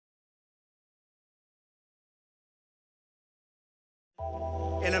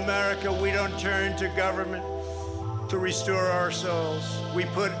In America, we don't turn to government to restore our souls. We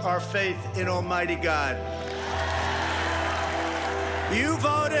put our faith in Almighty God. You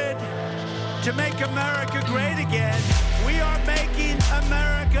voted to make America great again. We are making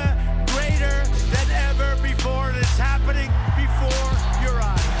America greater than ever before, and it's happening before your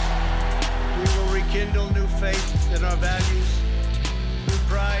eyes. We will rekindle new faith in our values, new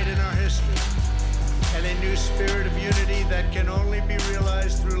pride in our history, and a new spirit of unity that can only be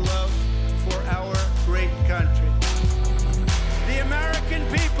realized through love for our great country. The American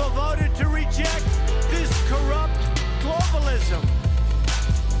people voted to reject this corrupt globalism.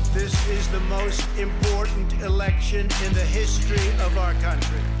 This is the most important election in the history of our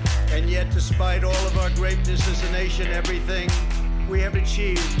country. And yet, despite all of our greatness as a nation, everything we have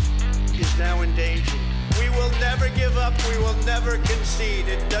achieved is now in danger. We will never give up. We will never concede.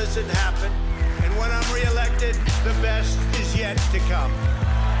 It doesn't happen. And when I'm reelected, the best is yet to come.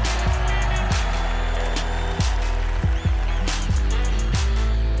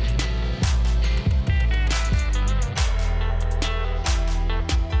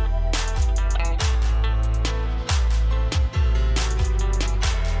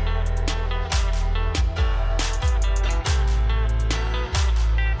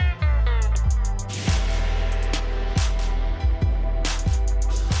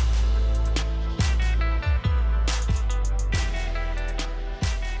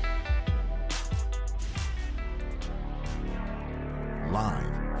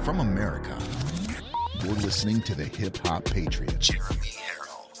 From America, you're listening to the Hip Hop Patriot, Jeremy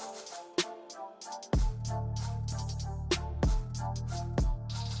Harrell.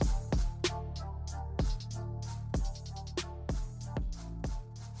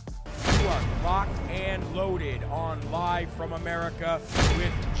 You are locked and loaded on Live from America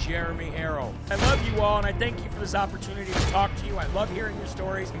with Jeremy Harrell. I love you all, and I thank you for this opportunity to talk to you. I love hearing your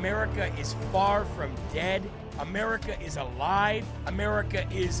stories. America is far from dead. America is alive. America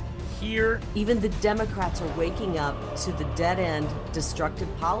is here. Even the Democrats are waking up to the dead-end, destructive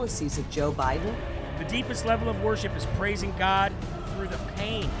policies of Joe Biden. The deepest level of worship is praising God through the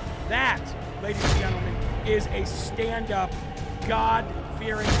pain. That, ladies and gentlemen, is a stand-up,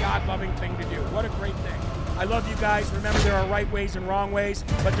 God-fearing, God-loving thing to do. What a great thing. I love you guys. Remember, there are right ways and wrong ways,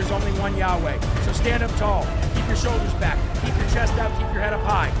 but there's only one Yahweh. So stand up tall. Keep your shoulders back. Keep your chest out. Keep your head up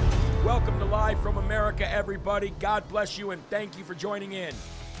high. Welcome to Live from America, everybody. God bless you, and thank you for joining in.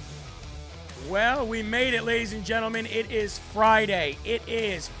 Well, we made it, ladies and gentlemen. It is Friday. It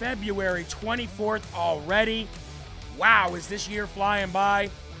is February 24th already. Wow, is this year flying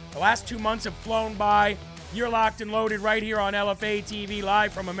by? The last 2 months have flown by. You're locked and loaded right here on LFA TV,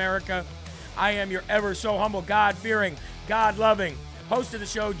 Live from America. I am your ever so humble, God-fearing, God-loving host of the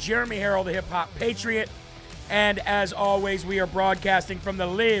show, Jeremy Harrell, the hip-hop patriot. And as always, we are broadcasting from the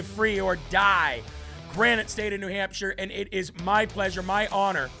Live Free or Die Granite State of New Hampshire, and it is my pleasure, my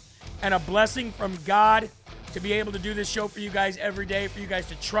honor, and a blessing from God to be able to do this show for you guys every day, for you guys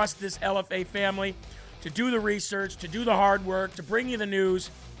to trust this LFA family, to do the research, to do the hard work, to bring you the news,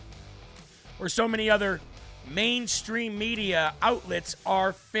 where so many other mainstream media outlets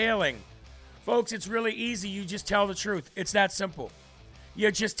are failing. Folks, it's really easy. You just tell the truth. It's that simple. You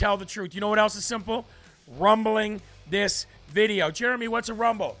just tell the truth. You know what else is simple? Rumbling this video. Jeremy, what's a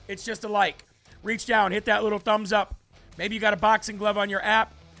rumble? It's just a like. Reach down, hit that little thumbs up. Maybe you got a boxing glove on your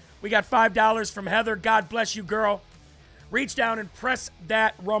app. We got $5 from Heather. God bless you, girl. Reach down and press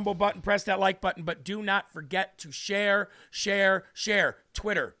that rumble button, press that like button, but do not forget to share.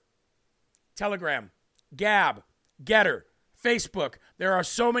 Twitter, Telegram, Gab, Getter, Facebook. There are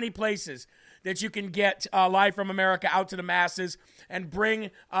so many places that you can get Live from America out to the masses and bring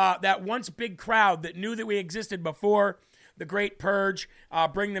that once big crowd that knew that we existed before the Great Purge,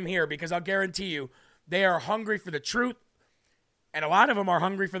 bring them here, because I'll guarantee you they are hungry for the truth, and a lot of them are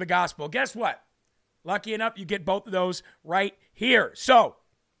hungry for the gospel. Guess what? Lucky enough, you get both of those right here. So,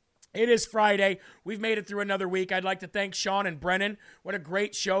 it is Friday. We've made it through another week. I'd like to thank Sean and Brennan. What a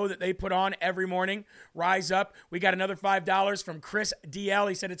great show that they put on every morning. Rise up. We got another $5 from Chris DL.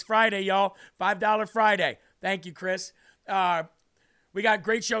 He said, it's Friday, y'all. $5 Friday. Thank you, Chris. We got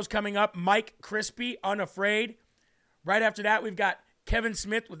great shows coming up. Mike Crispy, Unafraid. Right after that, we've got Kevin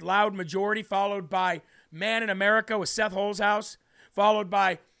Smith with Loud Majority, followed by Man in America with Seth Holzhaus, followed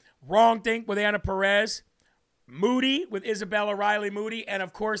by Wrong Think with Anna Perez, Moody with Isabella Riley Moody, and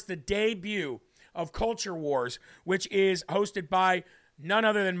of course the debut of Culture Wars, which is hosted by none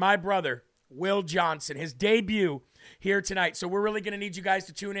other than my brother, Will Johnson. His debut here tonight. So we're really going to need you guys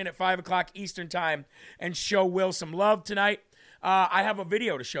to tune in at 5 o'clock Eastern time and show Will some love tonight. I have a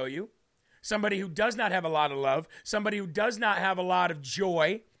video to show you. somebody who does not have a lot of love, somebody who does not have a lot of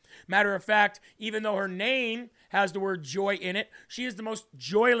joy. Matter of fact, even though her name has the word joy in it, she is the most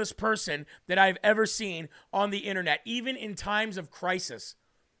joyless person that I've ever seen on the internet, even in times of crisis.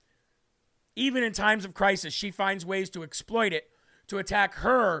 Even in times of crisis, she finds ways to exploit it, to attack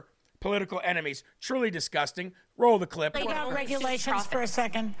her political enemies. Truly disgusting. Roll the clip. Lay down regulations for a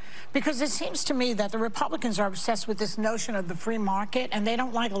second, because it seems to me that the Republicans are obsessed with this notion of the free market, and they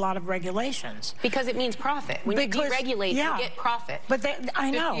don't like a lot of regulations. Because it means profit. When you deregulate, you get profit. But I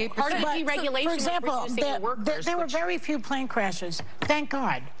know. Part of deregulation, for example, there were very few plane crashes. Thank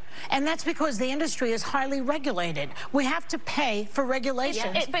God. And that's because the industry is highly regulated. We have to pay for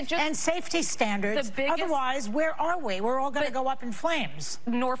regulations and safety standards. Otherwise, where are we? We're all going to go up in flames.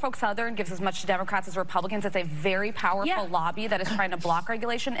 Norfolk Southern gives as much to Democrats as Republicans. It's a very powerful lobby that is trying to block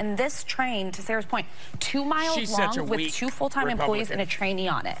regulation. And this train, to Sarah's point, 2 miles long with 2 full-time employees and a trainee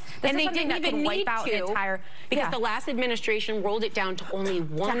on it. And they didn't even need to, because the last administration rolled it down to only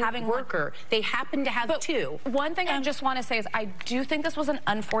one worker. They happened to have 2. One thing I just want to say is I do think this was an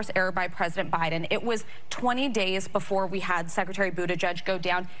unforced error by President Biden. It was 20 days before we had Secretary Buttigieg go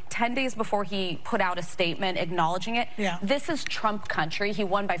down, 10 days before he put out a statement acknowledging it. This is Trump country. He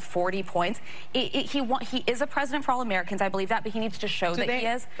won by 40 points. He is a president for all Americans. I believe that, but he needs to show that he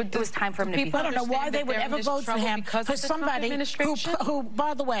is. It was time for him to be. I don't know why they would ever vote for him, for somebody who,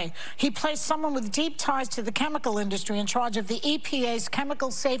 by the way, he placed someone with deep ties to the chemical industry in charge of the EPA's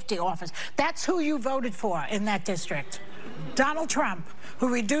Chemical Safety Office. That's who you voted for in that district. Donald Trump,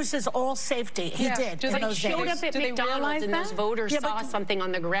 who reduces all safety. He did in those days. Showed up at McDonald's and those voters saw something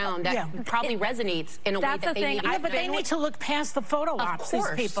on the ground that probably resonates in a way that they need. But they need to look past the photo ops, these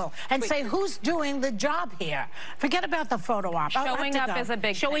people, and say, who's doing the job here? Forget about the photo op. Showing up is a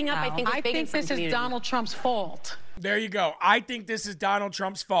big thing. I think this is Donald Trump's fault. There you go. I think this is Donald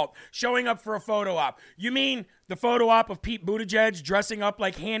Trump's fault. Showing up for a photo op. You mean the photo op of Pete Buttigieg dressing up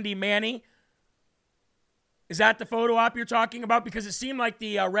like Handy Manny? Is that the photo op you're talking about? Because it seemed like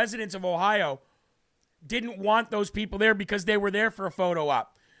the residents of Ohio didn't want those people there because they were there for a photo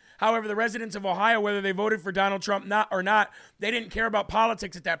op. However, the residents of Ohio, whether they voted for Donald Trump or not, they didn't care about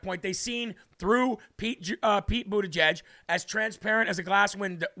politics at that point. They seen through Pete Buttigieg as transparent as a glass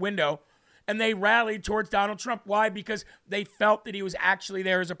window, and they rallied towards Donald Trump. Why? Because they felt that he was actually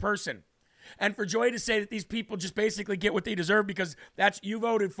there as a person. And for Joy to say that these people just basically get what they deserve because you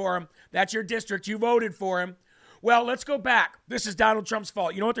voted for him, that's your district, you voted for him. Well, let's go back. This is Donald Trump's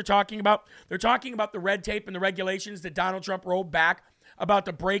fault. You know what they're talking about? They're talking about the red tape and the regulations that Donald Trump rolled back about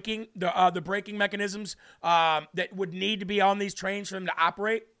the braking mechanisms that would need to be on these trains for them to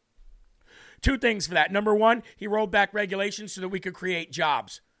operate. 2 things for that. Number 1, he rolled back regulations so that we could create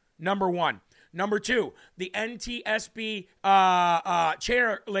jobs. Number 1. Number 2, the NTSB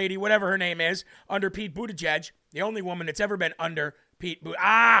chair lady, whatever her name is, under Pete Buttigieg, the only woman that's ever been under Pete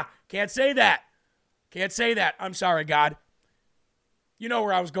Buttigieg. Can't say that. Can't say that. I'm sorry, God. You know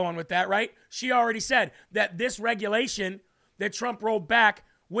where I was going with that, right? She already said that this regulation that Trump rolled back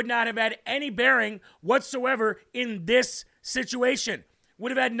would not have had any bearing whatsoever in this situation. Would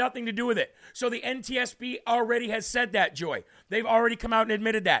have had nothing to do with it. So the NTSB already has said that, Joy. They've already come out and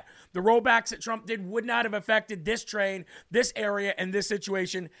admitted that. The rollbacks that Trump did would not have affected this train, this area, and this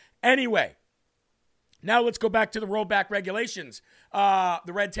situation anyway. Now let's go back to the rollback regulations, the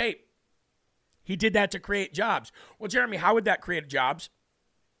red tape. He did that to create jobs. Well, Jeremy, how would that create jobs?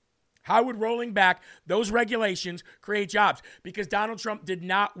 How would rolling back those regulations create jobs? Because Donald Trump did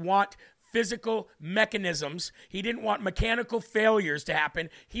not want physical mechanisms. He didn't want mechanical failures to happen.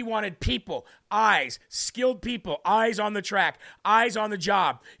 He wanted people, eyes, skilled people, eyes on the track, eyes on the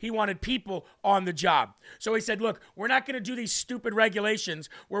job. He wanted people on the job. So he said, look, we're not going to do these stupid regulations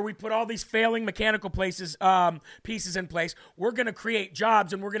where we put all these failing mechanical pieces in place. We're going to create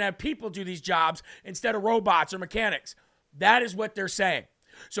jobs, and we're going to have people do these jobs instead of robots or mechanics. That is what they're saying.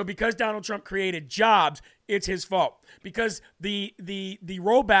 So because Donald Trump created jobs, it's his fault. Because the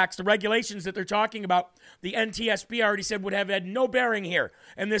rollbacks, the regulations that they're talking about, the NTSB already said would have had no bearing here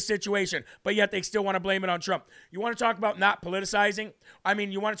in this situation, but yet they still want to blame it on Trump. You want to talk about not politicizing?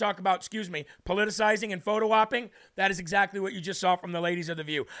 You want to talk about, politicizing and photo opping? That is exactly what you just saw from the ladies of The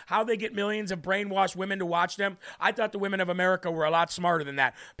View. How they get millions of brainwashed women to watch them. I thought the women of America were a lot smarter than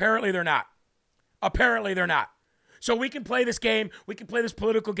that. Apparently they're not. So we can play this game. We can play this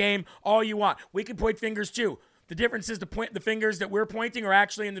political game all you want. We can point fingers too. The difference is the fingers that we're pointing are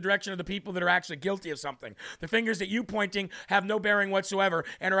actually in the direction of the people that are actually guilty of something. The fingers that you pointing have no bearing whatsoever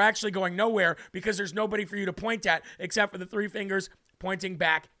and are actually going nowhere because there's nobody for you to point at except for the 3 fingers pointing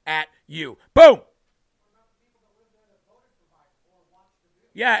back at you. Boom!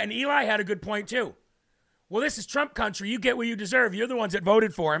 Yeah, and Eli had a good point too. Well, this is Trump country. You get what you deserve. You're the ones that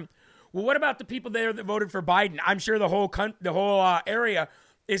voted for him. Well, what about the people there that voted for Biden? I'm sure the whole area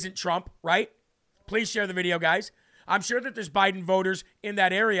isn't Trump, right? Please share the video, guys. I'm sure that there's Biden voters in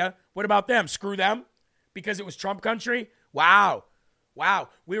that area. What about them? Screw them because it was Trump country? Wow.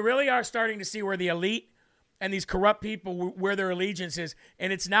 We really are starting to see where the elite and these corrupt people, where their allegiance is,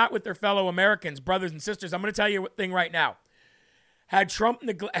 and it's not with their fellow Americans, brothers and sisters. I'm going to tell you a thing right now. Had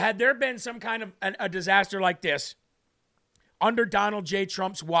there been some kind of a disaster like this under Donald J.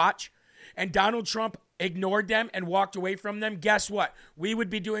 Trump's watch, and Donald Trump ignored them and walked away from them, guess what? We would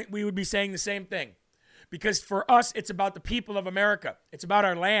be saying the same thing. Because for us, it's about the people of America. It's about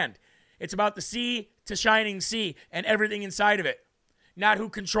our land. It's about the sea to shining sea and everything inside of it, not who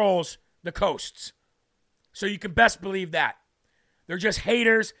controls the coasts. So you can best believe that. They're just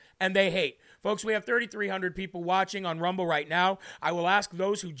haters, and they hate. Folks, we have 3,300 people watching on Rumble right now. I will ask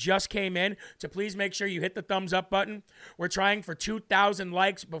those who just came in to please make sure you hit the thumbs up button. We're trying for 2,000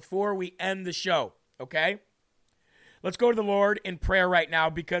 likes before we end the show, okay? Let's go to the Lord in prayer right now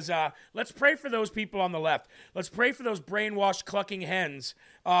because let's pray for those people on the left. Let's pray for those brainwashed clucking hens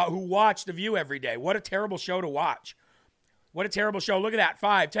who watch The View every day. What a terrible show to watch. What a terrible show. Look at that.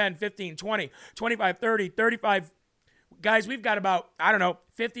 5, 10, 15, 20, 25, 30, 35. Guys, we've got about, I don't know,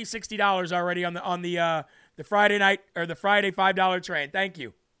 $50, $60 already on the Friday night or the Friday $5 train. Thank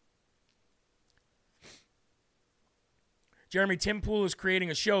you. Jeremy, Tim Pool is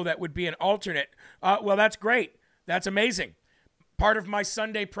creating a show that would be an alternate. Well, that's great. That's amazing. Part of my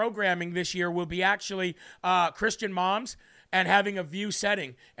Sunday programming this year will be actually Christian moms and having a View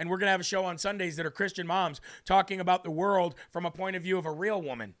setting. And we're going to have a show on Sundays that are Christian moms talking about the world from a point of view of a real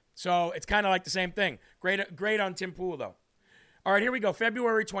woman. So it's kind of like the same thing. Great on Tim Pool, though. All right, here we go.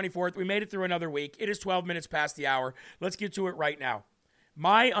 February 24th. We made it through another week. It is 12 minutes past the hour. Let's get to it right now.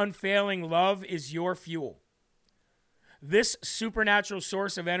 My unfailing love is your fuel. This supernatural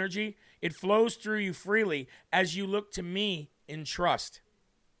source of energy, it flows through you freely as you look to me in trust.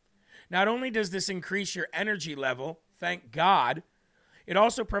 Not only does this increase your energy level, thank God, it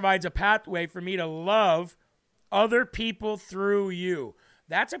also provides a pathway for me to love other people through you.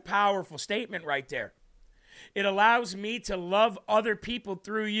 That's a powerful statement right there. It allows me to love other people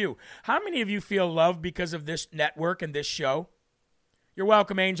through you. How many of you feel loved because of this network and this show? You're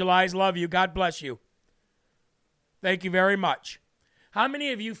welcome, Angel Eyes. Love you. God bless you. Thank you very much. How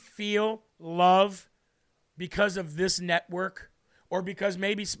many of you feel love because of this network or because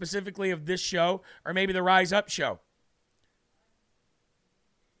maybe specifically of this show or maybe the Rise Up show?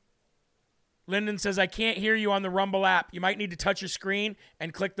 Lyndon says, I can't hear you on the Rumble app. You might need to touch your screen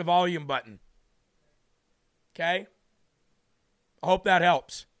and click the volume button. Okay? I hope that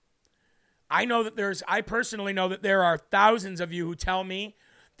helps. I personally know that there are thousands of you who tell me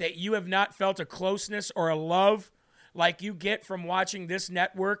that you have not felt a closeness or a love like you get from watching this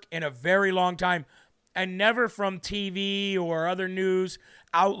network in a very long time, and never from TV or other news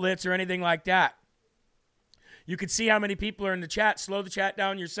outlets or anything like that. You can see how many people are in the chat. Slow the chat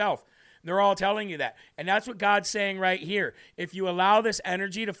down yourself. They're all telling you that. And that's what God's saying right here. If you allow this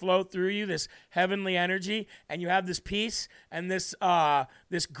energy to flow through you, this heavenly energy, and you have this peace and this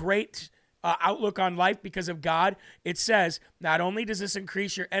great outlook on life because of God, it says, not only does this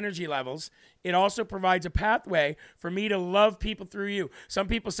increase your energy levels, it also provides a pathway for me to love people through you. Some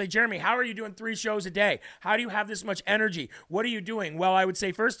people say, Jeremy, how are you doing 3 shows a day? How do you have this much energy? What are you doing? Well, I would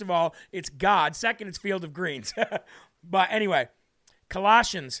say, first of all, it's God. Second, it's Field of Greens. But anyway,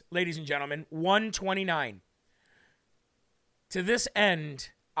 Colossians, ladies and gentlemen, 1:29. To this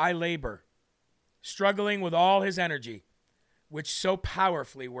end, I labor, struggling with all his energy, which so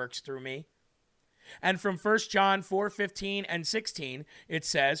powerfully works through me. And from 1 John 4:15 and 16, it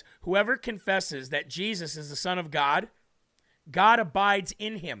says, whoever confesses that Jesus is the Son of God, God abides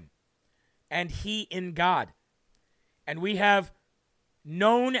in him, and he in God. And we have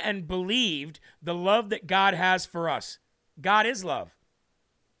known and believed the love that God has for us. God is love.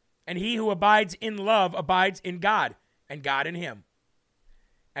 And he who abides in love abides in God, and God in him.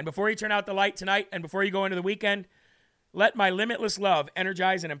 And before you turn out the light tonight, and before you go into the weekend, let my limitless love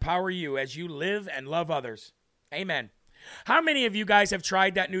energize and empower you as you live and love others. Amen. How many of you guys have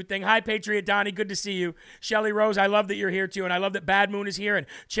tried that new thing? Hi, Patriot Donnie. Good to see you. Shelly Rose, I love that you're here too. And I love that Bad Moon is here and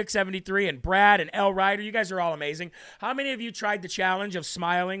Chick73 and Brad and L Ryder. You guys are all amazing. How many of you tried the challenge of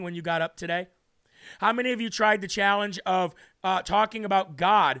smiling when you got up today? How many of you tried the challenge of talking about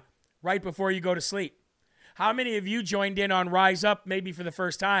God right before you go to sleep? How many of you joined in on Rise Up maybe for the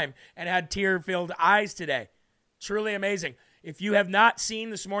first time and had tear-filled eyes today? Truly amazing. If you have not seen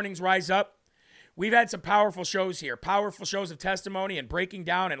this morning's Rise Up, We've had some powerful shows here, powerful shows of testimony and breaking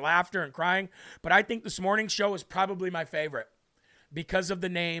down and laughter and crying. But I think this morning's show is probably my favorite because of the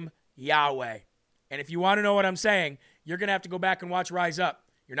name Yahweh. And if you want to know what I'm saying, you're going to have to go back and watch Rise Up.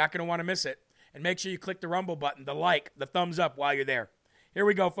 You're not going to want to miss it. And make sure you click the Rumble button, the like, the thumbs up while you're there. Here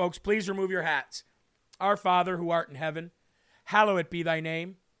we go, folks. Please remove your hats. Our Father who art in heaven, hallowed be thy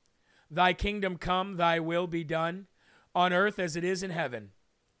name. Thy kingdom come, thy will be done, on earth as it is in heaven.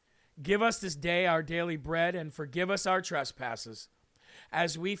 Give us this day our daily bread, and forgive us our trespasses,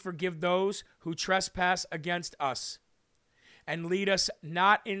 as we forgive those who trespass against us. And lead us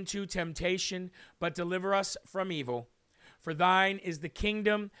not into temptation, but deliver us from evil. For thine is the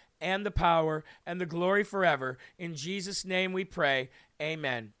kingdom and the power and the glory forever. In Jesus' name we pray,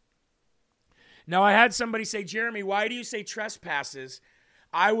 amen. Now, I had somebody say, Jeremy, why do you say trespasses?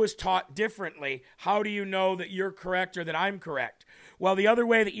 I was taught differently. How do you know that you're correct or that I'm correct? Well, the other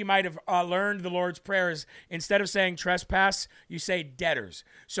way that you might have learned the Lord's Prayer is instead of saying trespass, you say debtors.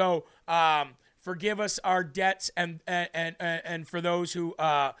 So forgive us our debts and for those who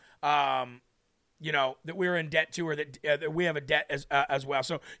that we're in debt to, or that we have a debt as well.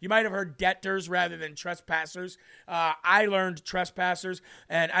 So you might have heard debtors rather than trespassers. I learned trespassers,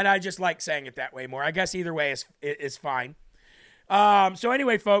 and I just like saying it that way more. I guess either way is fine. So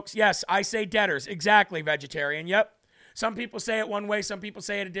anyway, folks, yes, I say debtors. Exactly, vegetarian. Yep. Some people say it one way. Some people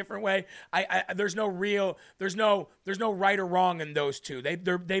say it a different way. There's no right or wrong in those two.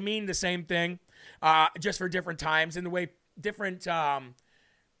 They mean the same thing, just for different times and the way different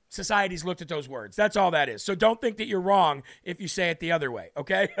societies looked at those words. That's all that is. So don't think that you're wrong if you say it the other way.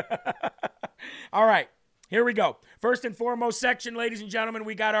 Okay. All right, here we go. First and foremost section, ladies and gentlemen,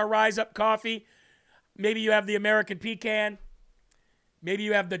 we got our Rise Up coffee. Maybe you have the American pecan. Maybe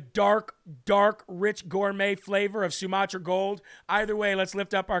you have the dark, rich gourmet flavor of Sumatra Gold. Either way, let's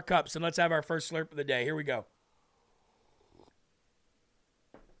lift up our cups and let's have our first slurp of the day. Here we go.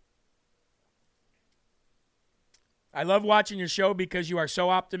 I love watching your show because you are so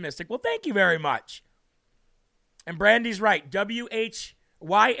optimistic. Well, thank you very much. And Brandy's right. YHWH.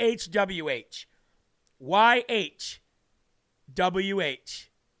 YHWH.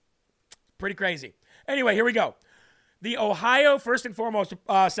 Pretty crazy. Anyway, here we go. The Ohio, first and foremost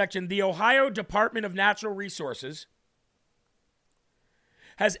section, the Ohio Department of Natural Resources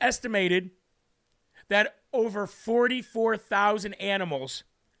has estimated that over 44,000 animals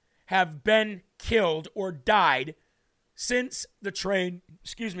have been killed or died since the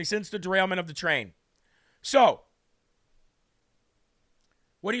derailment of the train. So,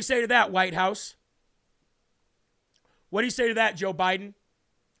 what do you say to that, White House? What do you say to that, Joe Biden?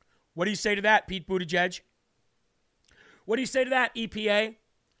 What do you say to that, Pete Buttigieg? What do you say to that, EPA?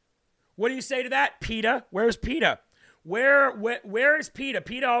 What do you say to that, PETA? Where's PETA? Where is PETA?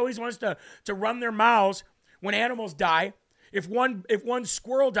 PETA always wants to run their mouths when animals die. If one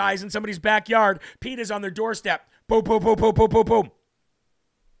squirrel dies in somebody's backyard, PETA's on their doorstep. Boom, boom, boom, boom, boom, boom, boom.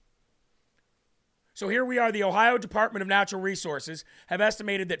 So here we are. The Ohio Department of Natural Resources have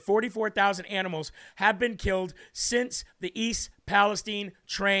estimated that 44,000 animals have been killed since the East Palestine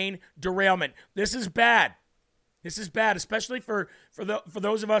train derailment. This is bad. This is bad, especially for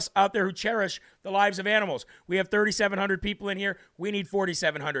those of us out there who cherish the lives of animals. We have 3,700 people in here. We need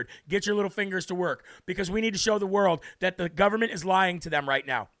 4,700. Get your little fingers to work, because we need to show the world that the government is lying to them right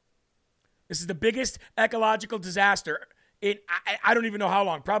now. This is the biggest ecological disaster in I don't even know how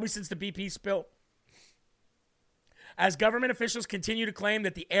long, probably since the BP spill. As government officials continue to claim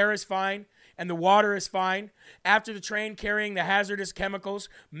that the air is fine and the water is fine, after the train carrying the hazardous chemicals,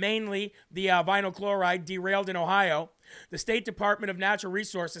 mainly the vinyl chloride, derailed in Ohio, the State Department of Natural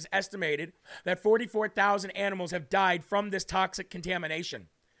Resources estimated that 44,000 animals have died from this toxic contamination.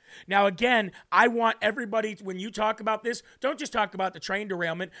 Now, again, I want everybody, when you talk about this, don't just talk about the train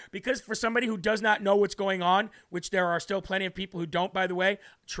derailment, because for somebody who does not know what's going on, which there are still plenty of people who don't, by the way,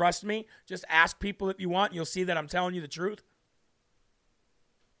 trust me, just ask people if you want, and you'll see that I'm telling you the truth.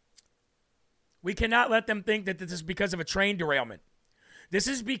 We cannot let them think that this is because of a train derailment. This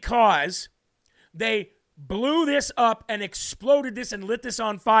is because they blew this up and exploded this and lit this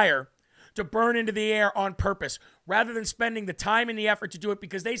on fire to burn into the air on purpose, rather than spending the time and the effort to do it,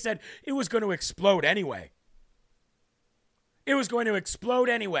 because they said it was going to explode anyway. It was going to explode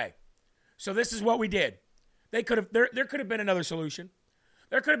anyway. So this is what we did. There could have been another solution.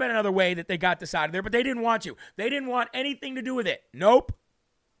 There could have been another way that they got this out of there, but they didn't want to. They didn't want anything to do with it. Nope.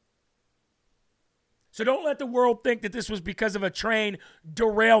 So don't let the world think that this was because of a train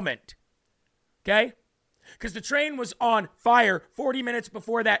derailment. Okay? Because the train was on fire 40 minutes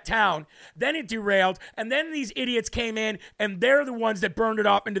before that town. Then it derailed, and then these idiots came in, and they're the ones that burned it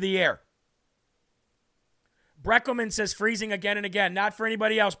off into the air. Breckelman says freezing again and again. Not for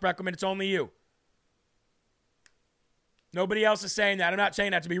anybody else, Breckelman. It's only you. Nobody else is saying that. I'm not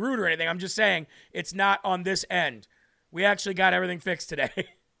saying that to be rude or anything. I'm just saying it's not on this end. We actually got everything fixed today.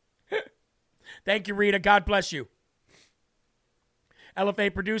 Thank you, Rita. God bless you.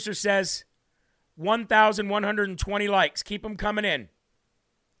 LFA producer says 1,120 likes. Keep them coming in.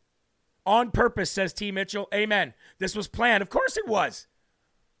 On purpose, says T. Mitchell. Amen. This was planned. Of course it was.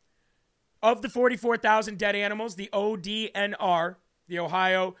 Of the 44,000 dead animals, the ODNR, the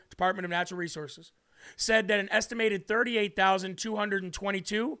Ohio Department of Natural Resources, said that an estimated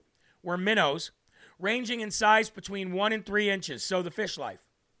 38,222 were minnows, ranging in size between 1 and 3 inches, so the fish life.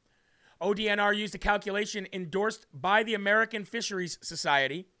 ODNR used a calculation endorsed by the American Fisheries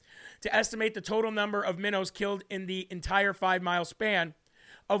Society to estimate the total number of minnows killed in the entire 5-mile span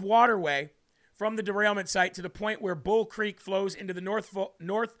of waterway from the derailment site to the point where Bull Creek flows into the North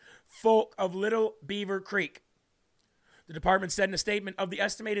Fork of Little Beaver Creek. The department said in a statement of the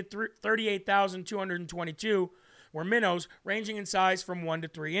estimated 38,222 were minnows ranging in size from 1 to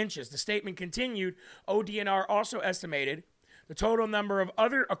 3 inches. The statement continued, ODNR also estimated the total number of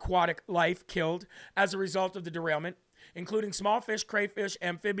other aquatic life killed as a result of the derailment, including small fish, crayfish,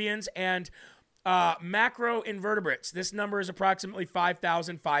 amphibians, and macroinvertebrates. This number is approximately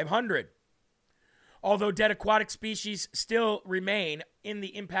 5,500. Although dead aquatic species still remain in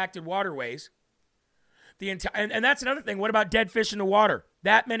the impacted waterways, and that's another thing. What about dead fish in the water?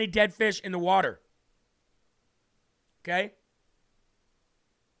 That many dead fish in the water. Okay?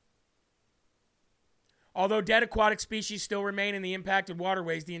 Although dead aquatic species still remain in the impacted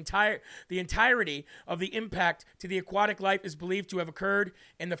waterways, the entirety of the impact to the aquatic life is believed to have occurred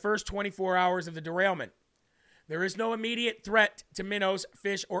in the first 24 hours of the derailment. There is no immediate threat to minnows,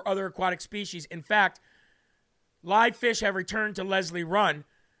 fish, or other aquatic species. In fact, live fish have returned to Leslie Run.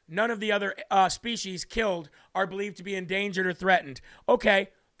 None of the other species killed are believed to be endangered or threatened.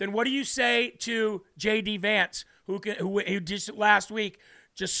 Okay, then what do you say to J.D. Vance, who just last week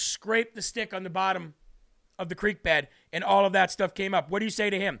just scraped the stick on the bottom of the creek bed and all of that stuff came up? What do you say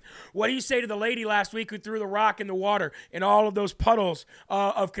to him? What do you say to the lady last week who threw the rock in the water and all of those puddles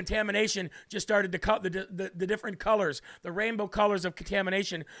of contamination just started to cut the different colors, the rainbow colors of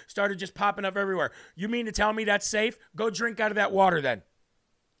contamination started just popping up everywhere? You mean to tell me that's safe? Go drink out of that water then.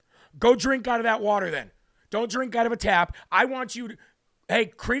 Go drink out of that water then. Don't drink out of a tap. I want you to, hey,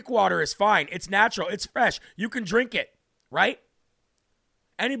 creek water is fine. It's natural. It's fresh. You can drink it, right?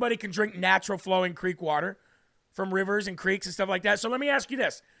 Anybody can drink natural flowing creek water from rivers and creeks and stuff like that. So let me ask you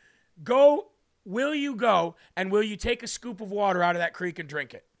this. Will you go and will you take a scoop of water out of that creek and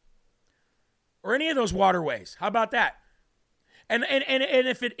drink it? Or any of those waterways? How about that? And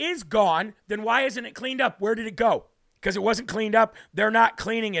if it is gone, then why isn't it cleaned up? Where did it go? Because it wasn't cleaned up. They're not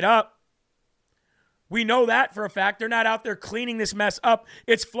cleaning it up. We know that for a fact. They're not out there cleaning this mess up.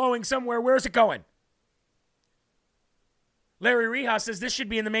 It's flowing somewhere. Where's it going? Larry Rehas says this should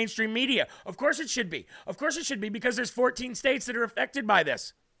be in the mainstream media. Of course it should be. Of course it should be because there's 14 states that are affected by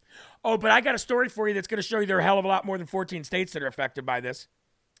this. Oh, but I got a story for you that's going to show you there are a hell of a lot more than 14 states that are affected by this.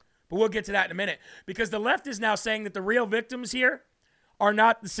 But we'll get to that in a minute because the left is now saying that the real victims here are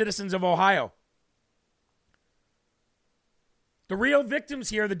not the citizens of Ohio. The real victims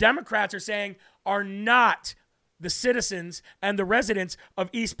here, the Democrats are saying, are not the citizens and the residents of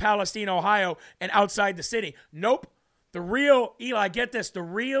East Palestine, Ohio, and outside the city. Nope. The real, Eli, get this, the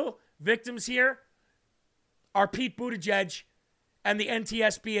real victims here are Pete Buttigieg and the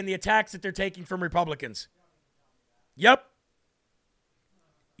NTSB and the attacks that they're taking from Republicans. Yep.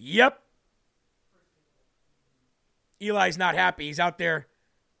 Eli's not happy. He's out there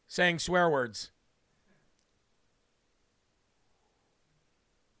saying swear words.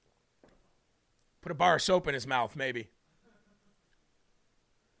 Put a bar of soap in his mouth, maybe.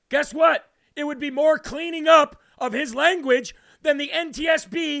 Guess what? It would be more cleaning up of his language than the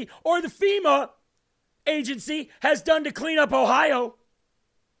NTSB or the FEMA agency has done to clean up Ohio.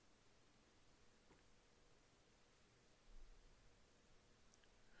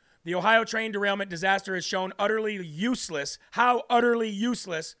 The Ohio train derailment disaster has shown how utterly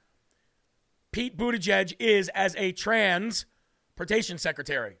useless Pete Buttigieg is as a transportation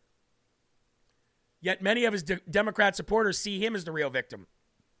secretary. Yet many of his Democrat supporters see him as the real victim.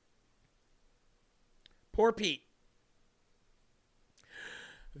 Poor Pete.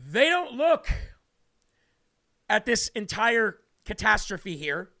 They don't look at this entire catastrophe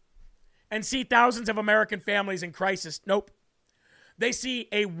here and see thousands of American families in crisis. Nope. They see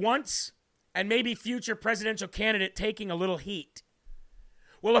a once and maybe future presidential candidate taking a little heat.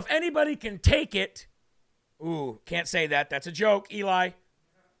 Well, if anybody can take it, can't say that. That's a joke, Eli.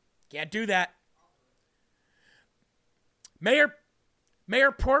 Can't do that.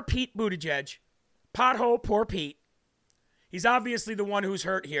 Mayor poor Pete Buttigieg, pothole poor Pete. He's obviously the one who's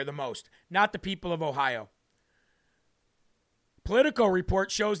hurt here the most, not the people of Ohio. Politico report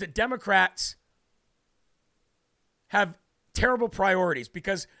shows that Democrats have terrible priorities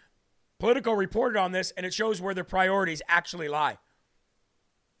because Politico reported on this, and it shows where their priorities actually lie.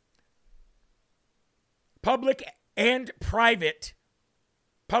 Publicly and privately,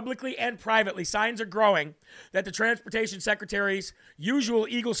 signs are growing that the Transportation Secretary's usual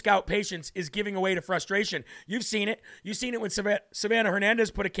Eagle Scout patience is giving away to frustration. You've seen it. You've seen it when Savannah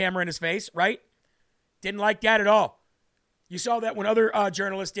Hernandez put a camera in his face, right? Didn't like that at all. You saw that when other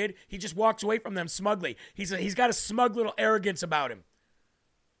journalists did. He just walks away from them smugly. He's got a smug little arrogance about him.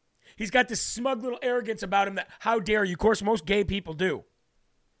 He's got this smug little arrogance about him that, how dare you? Of course, most gay people do.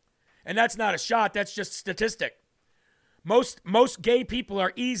 And that's not a shot. That's just statistic. Most gay people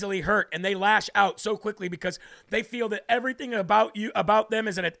are easily hurt, and they lash out so quickly because they feel that everything about them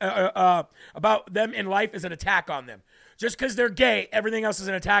is about them in life is an attack on them. Just because they're gay, everything else is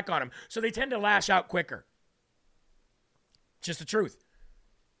an attack on them. So they tend to lash out quicker. Just the truth.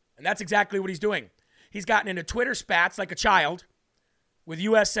 And that's exactly what he's doing. He's gotten into Twitter spats like a child with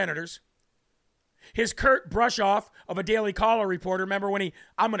U.S. senators. His curt brush off of a Daily Caller reporter, remember when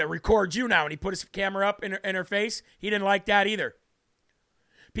I'm going to record you now, and he put his camera up in her face? He didn't like that either.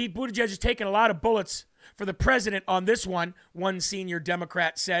 Pete Buttigieg is taking a lot of bullets for the president on this one senior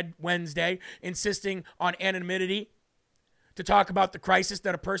Democrat said Wednesday, insisting on anonymity to talk about the crisis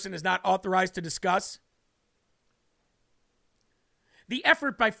that a person is not authorized to discuss. The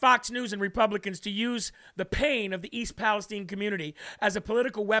effort by Fox News and Republicans to use the pain of the East Palestine community as a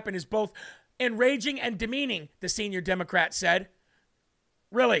political weapon is both enraging and demeaning, the senior Democrat said.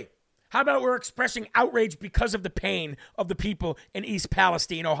 Really? How about we're expressing outrage because of the pain of the people in East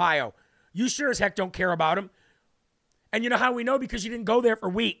Palestine, Ohio? You sure as heck don't care about them. And you know how we know? Because you didn't go there for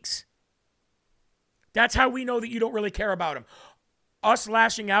weeks. That's how we know that you don't really care about them. Us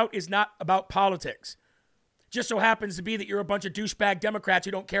lashing out is not about politics. Just so happens to be that you're a bunch of douchebag Democrats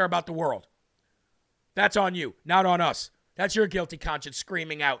who don't care about the world. That's on you, not on us. That's your guilty conscience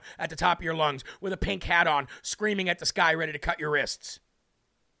screaming out at the top of your lungs with a pink hat on, screaming at the sky, ready to cut your wrists.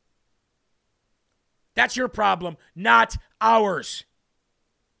 That's your problem, not ours.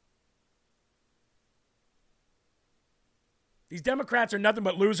 These Democrats are nothing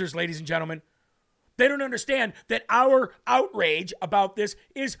but losers, ladies and gentlemen. They don't understand that our outrage about this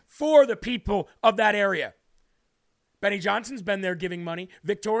is for the people of that area. Benny Johnson's been there giving money.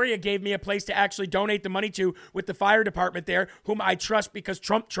 Victoria gave me a place to actually donate the money to with the fire department there, whom I trust because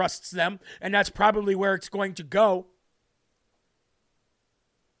Trump trusts them, and that's probably where it's going to go.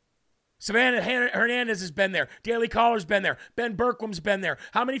 Savannah Hernandez has been there. Daily Caller's been there. Ben Berkwam's been there.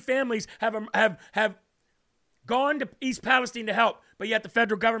 How many families have gone to East Palestine to help, but yet the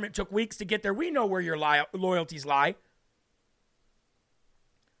federal government took weeks to get there? We know where your loyalties lie.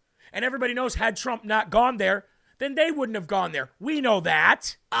 And everybody knows had Trump not gone there, then they wouldn't have gone there. We know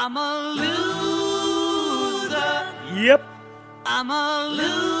that. I'm a loser. Yep. I'm a loser.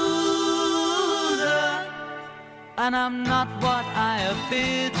 And I'm not what I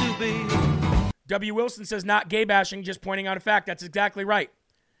appear to be. W. Wilson says not gay bashing, just pointing out a fact. That's exactly right.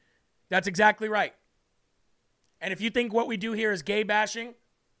 That's exactly right. And if you think what we do here is gay bashing,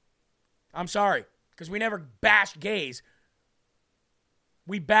 I'm sorry, because we never bash gays.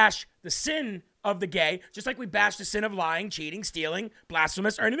 We bash the sin of the gay, just like we bash the sin of lying, cheating, stealing,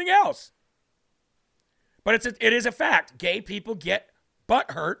 blasphemous, or anything else. But it is a fact. Gay people get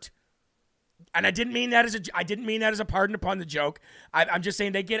butthurt, and I didn't mean that as a pardon upon the joke. I'm just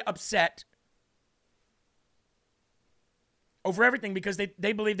saying they get upset over everything because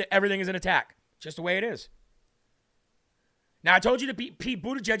they believe that everything is an attack. Just the way it is. Now I told you that Pete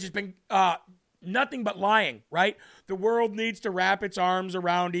Buttigieg has been nothing but lying, right? The world needs to wrap its arms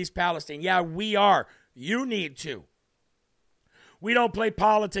around East Palestine. Yeah, we are. You need to. We don't play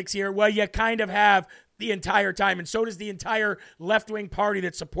politics here. Well, you kind of have the entire time, and so does the entire left-wing party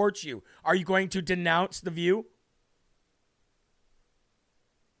that supports you. Are you going to denounce The View?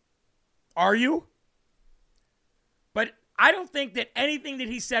 Are you? But I don't think that anything that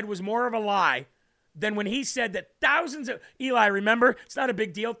he said was more of a lie than when he said that thousands of, Eli, remember, it's not a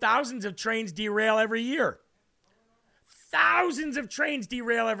big deal, thousands of trains derail every year. Thousands of trains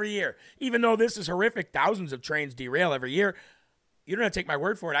derail every year. Even though this is horrific, thousands of trains derail every year. You don't have to take my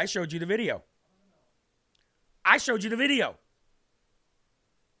word for it. I showed you the video.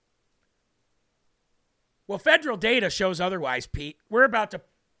 Well, federal data shows otherwise, Pete. We're about to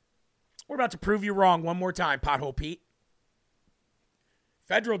prove you wrong one more time, Pothole Pete.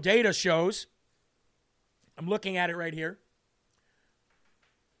 Federal data shows, I'm looking at it right here.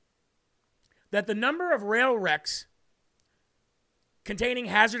 that the number of rail wrecks containing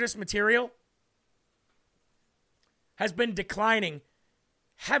hazardous material has been declining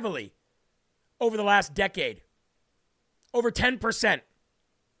heavily over the last decade. Over 10%.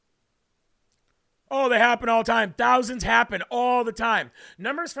 Oh, they happen all the time. Thousands happen all the time.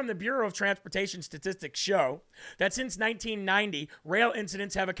 Numbers from the Bureau of Transportation Statistics show that since 1990, rail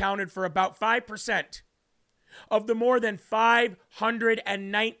incidents have accounted for about 5% of the more than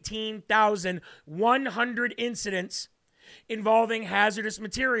 519,100 incidents involving hazardous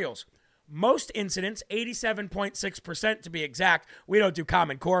materials. Most incidents, 87.6% to be exact. We don't do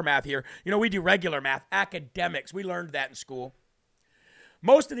Common Core math here. We do regular math. Academics. We learned that in school.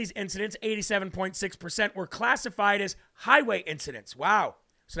 Most of these incidents, 87.6%, were classified as highway incidents. Wow.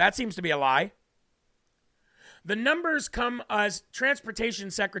 So that seems to be a lie. The numbers come as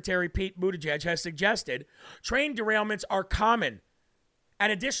Transportation Secretary Pete Buttigieg has suggested train derailments are common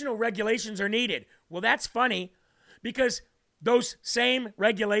and additional regulations are needed. Well, that's funny because those same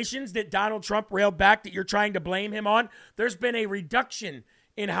regulations that Donald Trump railed back that you're trying to blame him on, there's been a reduction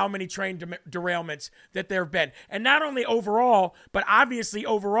in how many train derailments that there have been. And not only overall, but obviously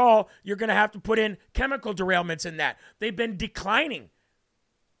overall, you're going to have to put in chemical derailments in that. They've been declining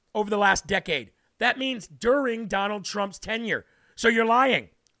over the last decade. That means during Donald Trump's tenure. So you're lying.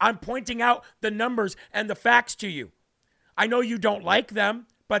 I'm pointing out the numbers and the facts to you. I know you don't like them,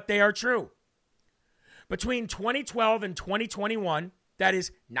 but they are true. Between 2012 and 2021, that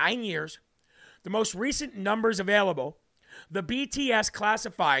is 9 years, the most recent numbers available, the BTS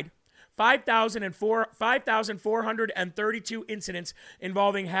classified 5,432 incidents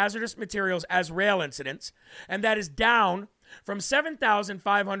involving hazardous materials as rail incidents, and that is down from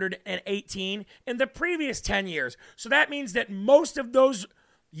 7,518 in the previous 10 years. So that means that most of those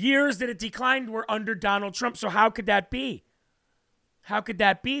years that it declined were under Donald Trump. So how could that be? How could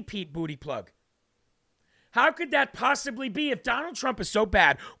that be, Pete Booty Plug? How could that possibly be if Donald Trump is so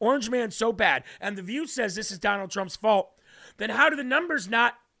bad, Orange Man's so bad, and The View says this is Donald Trump's fault? Then how do the numbers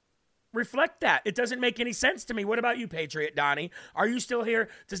not reflect that? It doesn't make any sense to me. What about you, Patriot Donnie? Are you still here?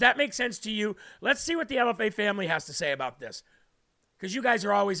 Does that make sense to you? Let's see what the LFA family has to say about this. Because you guys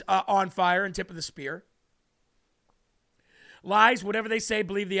are always on fire and tip of the spear. Lies, whatever they say,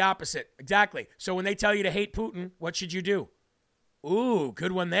 believe the opposite. Exactly. So when they tell you to hate Putin, what should you do? Ooh,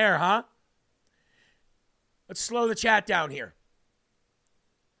 good one there, huh? Let's slow the chat down here.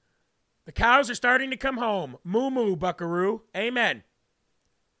 The cows are starting to come home. Moo-moo, buckaroo. Amen.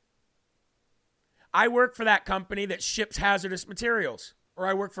 I work for that company that ships hazardous materials. Or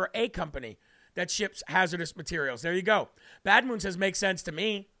I work for a company that ships hazardous materials. There you go. Bad Moon says makes sense to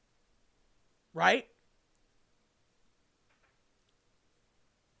me. Right?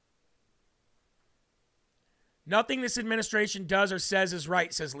 Nothing this administration does or says is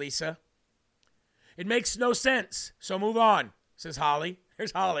right, says Lisa. It makes no sense, so move on, says Holly.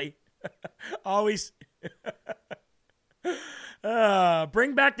 Here's Holly. Always.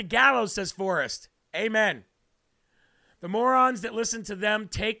 Bring back the gallows, says Forrest. Amen. The morons that listen to them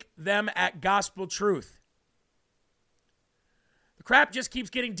take them at gospel truth. The crap just keeps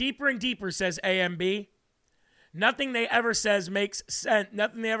getting deeper and deeper, says AMB. Nothing they ever says makes sense.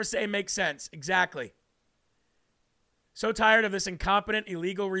 Nothing they ever say makes sense. Exactly. So tired of this incompetent,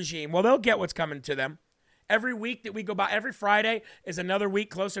 illegal regime. Well, they'll get what's coming to them. Every week that we go by, every Friday is another week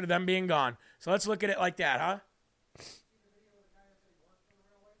closer to them being gone. So let's look at it like that, huh?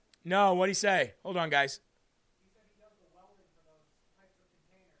 No, what'd he say? Hold on, guys. He said he does the welding for those types of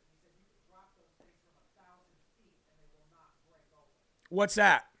containers. He said you could drop those things from 1,000 feet and they will not break open. What's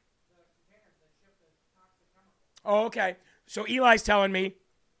that? The containers that ship the toxic chemicals. Oh, okay. So Eli's telling me,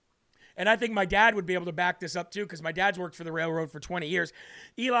 and I think my dad would be able to back this up too because my dad's worked for the railroad for 20 years.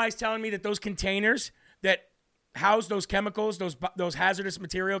 Eli's telling me that those containers that house those chemicals, those hazardous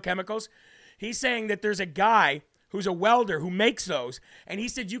material chemicals, he's saying that there's a guy who's a welder who makes those, and he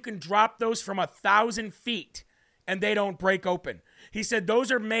said you can drop those from 1,000 feet and they don't break open. He said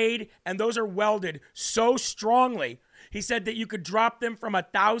those are made and those are welded so strongly, he said that you could drop them from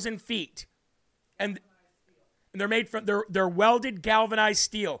 1,000 feet and they're made from, they're welded galvanized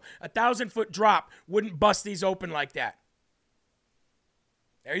steel. 1,000-foot drop wouldn't bust these open like that.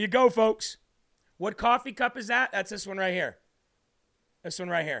 There you go, folks. What coffee cup is that? That's this one right here. This one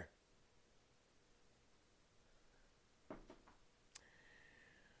right here.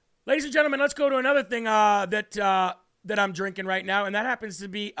 Ladies and gentlemen, let's go to another thing that I'm drinking right now, and that happens to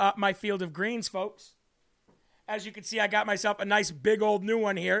be my Field of Greens, folks. As you can see, I got myself a nice big old new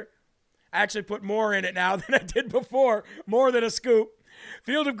one here. I actually put more in it now than I did before, more than a scoop.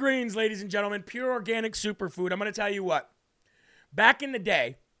 Field of Greens, ladies and gentlemen, pure organic superfood. I'm going to tell you what. Back in the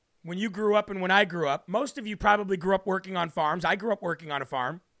day, when you grew up and when I grew up, most of you probably grew up working on farms. I grew up working on a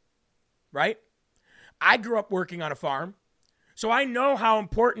farm, right? I grew up working on a farm. So I know how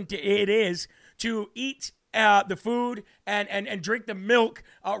important it is to eat the food and drink the milk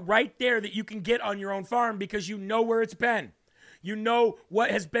right there that you can get on your own farm because you know where it's been. You know what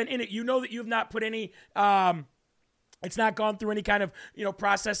has been in it. You know that you've not put any, it's not gone through any kind of,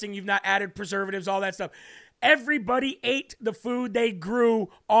 processing. You've not added preservatives, all that stuff. Everybody ate the food they grew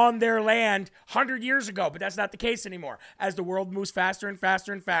on their land 100 years ago, but that's not the case anymore. As the world moves faster and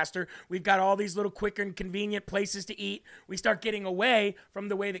faster and faster, we've got all these little quick and convenient places to eat. We start getting away from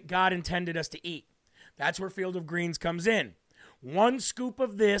the way that God intended us to eat. That's where Field of Greens comes in. 1 scoop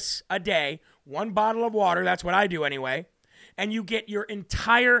of this a day, 1 bottle of water, that's what I do anyway, and you get your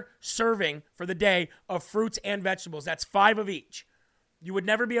entire serving for the day of fruits and vegetables. That's 5 of each. You would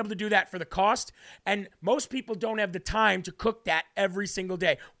never be able to do that for the cost, and most people don't have the time to cook that every single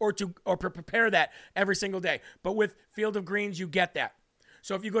day or prepare that every single day. But with Field of Greens, you get that.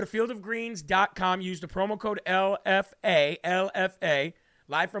 So if you go to fieldofgreens.com, use the promo code LFA,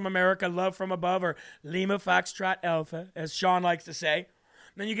 Live from America, Love from Above, or Lima Foxtrot Alpha, as Sean likes to say.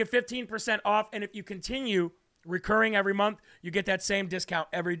 Then you get 15% off, and if you continue recurring every month, you get that same discount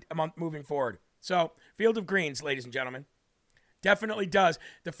every month moving forward. So Field of Greens, ladies and gentlemen. Definitely does.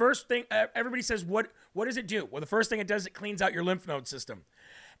 The first thing, everybody says, what does it do? Well, the first thing it does, it cleans out your lymph node system.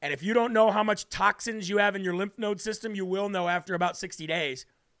 And if you don't know how much toxins you have in your lymph node system, you will know after about 60 days.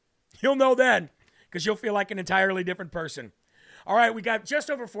 You'll know then, because you'll feel like an entirely different person. All right, we got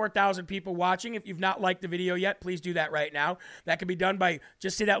just over 4,000 people watching. If you've not liked the video yet, please do that right now. That can be done by,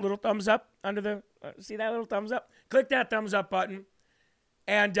 just see that little thumbs up under the, see that little thumbs up? Click that thumbs up button.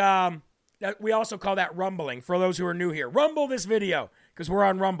 And, we also call that rumbling for those who are new here. Rumble this video because we're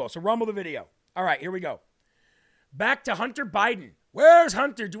on Rumble. So rumble the video. All right, here we go. Back to Hunter Biden. Where's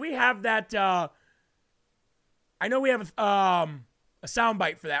Hunter? Do we have that? I know we have a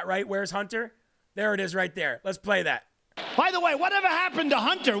soundbite for that, right? Where's Hunter? There it is right there. Let's play that. By the way, whatever happened to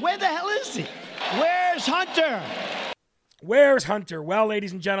Hunter? Where the hell is he? Where's Hunter? Where's Hunter? Well,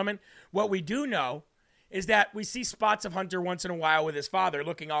 ladies and gentlemen, what we do know is that we see spots of Hunter once in a while with his father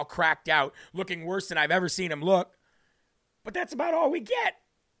looking all cracked out, looking worse than I've ever seen him look. But that's about all we get.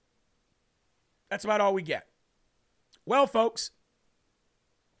 That's about all we get. Well, folks,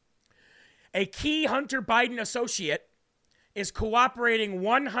 a key Hunter Biden associate is cooperating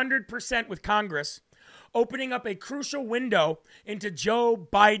 100% with Congress, opening up a crucial window into Joe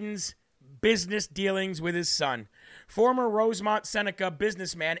Biden's business dealings with his son. Former Rosemont Seneca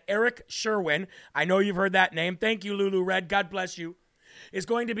businessman Eric Sherwin, I know you've heard that name. Thank you, Lulu Red. God bless you. Is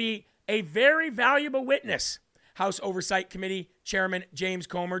going to be a very valuable witness, House Oversight Committee Chairman James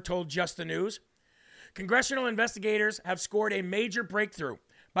Comer told Just the News. Congressional investigators have scored a major breakthrough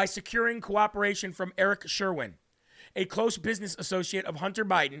by securing cooperation from Eric Sherwin, a close business associate of Hunter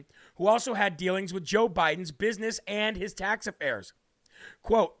Biden, who also had dealings with Joe Biden's business and his tax affairs.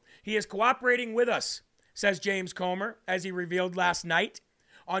 Quote, he is cooperating with us, says James Comer, as he revealed last night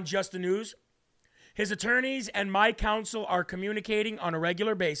on Just the News. His attorneys and my counsel are communicating on a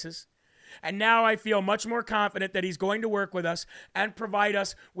regular basis, and now I feel much more confident that he's going to work with us and provide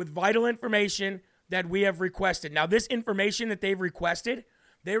us with vital information that we have requested. Now, this information that they've requested,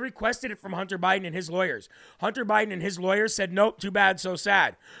 they requested it from Hunter Biden and his lawyers. Hunter Biden and his lawyers said, nope, too bad, so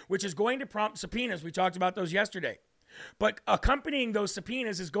sad, which is going to prompt subpoenas. We talked about those yesterday. But accompanying those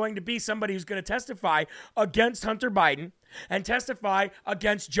subpoenas is going to be somebody who's going to testify against Hunter Biden and testify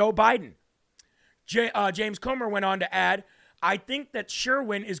against Joe Biden. James Comer went on to add, I think that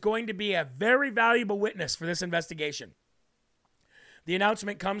Sherwin is going to be a very valuable witness for this investigation. The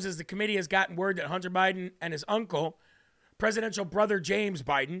announcement comes as the committee has gotten word that Hunter Biden and his uncle, presidential brother James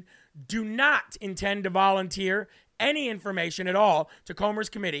Biden, do not intend to volunteer any information at all to Comer's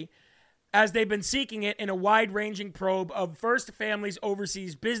committee, as they've been seeking it in a wide-ranging probe of First Family's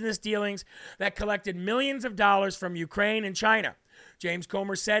overseas business dealings that collected millions of dollars from Ukraine and China. James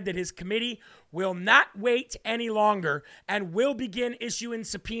Comer said that his committee will not wait any longer and will begin issuing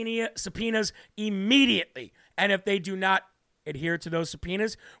subpoenas immediately. And if they do not adhere to those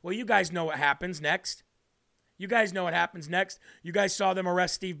subpoenas, well, you guys know what happens next. You guys know what happens next. You guys saw them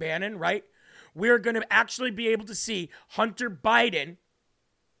arrest Steve Bannon, right? We're going to actually be able to see Hunter Biden,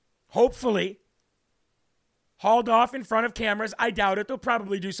 hopefully, hauled off in front of cameras. I doubt it. They'll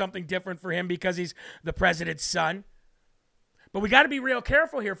probably do something different for him because he's the president's son. But we got to be real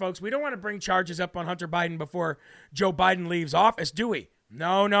careful here, folks. We don't want to bring charges up on Hunter Biden before Joe Biden leaves office, do we?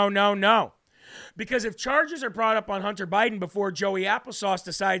 No. Because if charges are brought up on Hunter Biden before Joey Applesauce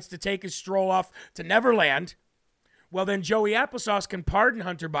decides to take his stroll off to Neverland, Well, then Joey Applesauce can pardon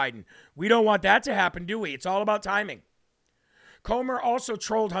Hunter Biden. We don't want that to happen, do we? It's all about timing. Comer also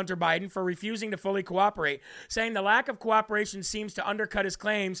trolled Hunter Biden for refusing to fully cooperate, saying the lack of cooperation seems to undercut his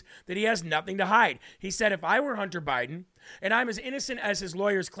claims that he has nothing to hide. He said, if I were Hunter Biden, and I'm as innocent as his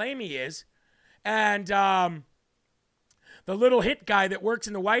lawyers claim he is, and the little hit guy that works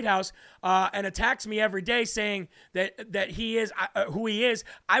in the White House and attacks me every day saying that he is who he is,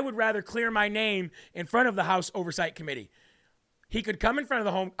 I would rather clear my name in front of the House Oversight Committee. He could come in front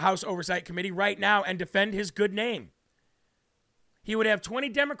of the House Oversight Committee right now and defend his good name. He would have 20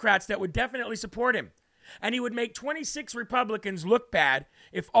 Democrats that would definitely support him. And he would make 26 Republicans look bad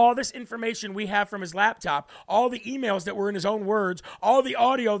if all this information we have from his laptop, all the emails that were in his own words, all the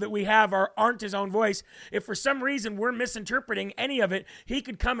audio that we have aren't his own voice. If for some reason we're misinterpreting any of it, he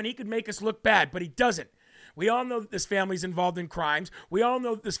could come and he could make us look bad, but he doesn't. We all know that this family's involved in crimes. We all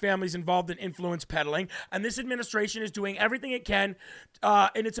know that this family's involved in influence peddling. And this administration is doing everything it can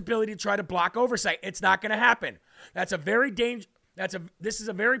in its ability to try to block oversight. It's not going to happen. That's a very dangerous... This is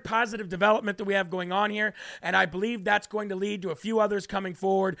a very positive development that we have going on here, and I believe that's going to lead to a few others coming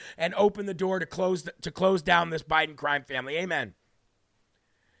forward and open the door to close down this Biden crime family. Amen.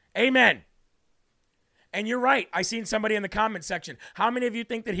 Amen. And you're right. I seen somebody in the comment section. How many of you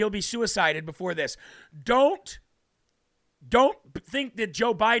think that he'll be suicided before this? Don't think that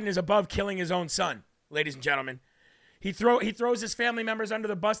Joe Biden is above killing his own son, ladies and gentlemen. He throws his family members under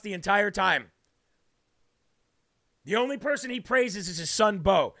the bus the entire time. The only person he praises is his son,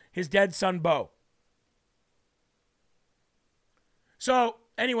 Beau, his dead son, Beau. So,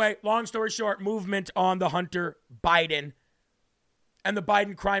 anyway, long story short, movement on the Hunter Biden and the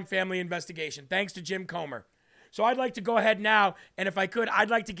Biden crime family investigation, thanks to Jim Comer. So I'd like to go ahead now, and if I could, I'd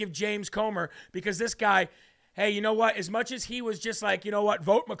like to give James Comer, because this guy, hey, you know what? As much as he was just like, you know what,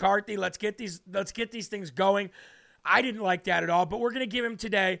 vote McCarthy, let's get these things going. I didn't like that at all, but we're going to give him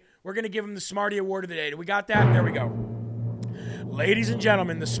today. We're going to give him the Smarty Award of the Day. Do we got that? There we go. Ladies and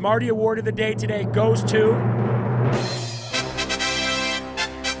gentlemen, the Smarty Award of the Day today goes to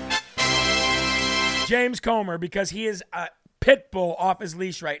James Comer, because he is a pit bull off his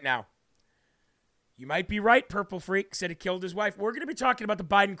leash right now. You might be right, Purple Freak said he killed his wife. We're going to be talking about the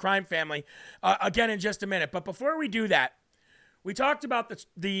Biden crime family again in just a minute. But before we do that, we talked about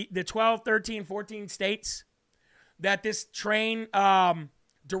the 12, 13, 14 states that this train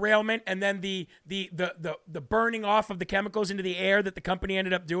derailment and then the burning off of the chemicals into the air that the company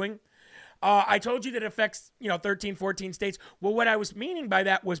ended up doing. I told you that it affects 13, 14 states. Well, what I was meaning by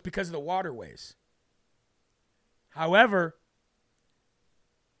that was because of the waterways. However,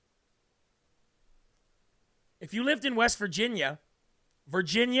 if you lived in West Virginia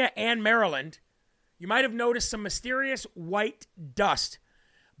and Maryland, you might have noticed some mysterious white dust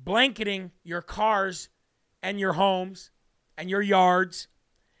blanketing your cars and your homes and your yards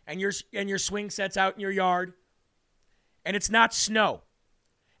and your swing sets out in your yard. And it's not snow.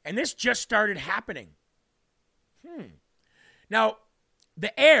 And this just started happening. Now,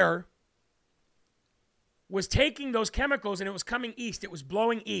 the air was taking those chemicals and it was coming east. It was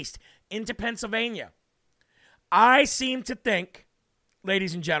blowing east into Pennsylvania. I seem to think,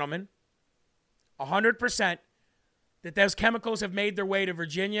 ladies and gentlemen, 100% that those chemicals have made their way to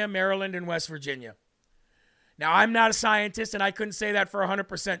Virginia, Maryland, and West Virginia. Now, I'm not a scientist, and I couldn't say that for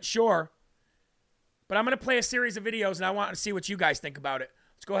 100% sure, but I'm going to play a series of videos, and I want to see what you guys think about it.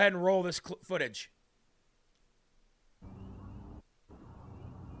 Let's go ahead and roll this footage.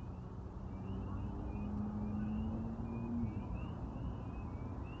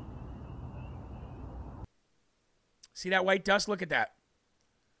 See that white dust? Look at that.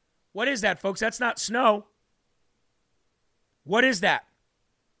 What is that, folks? That's not snow. What is that?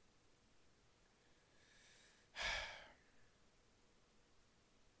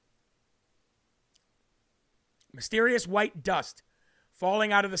 Mysterious white dust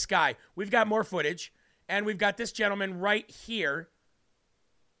falling out of the sky. We've got more footage, and we've got this gentleman right here.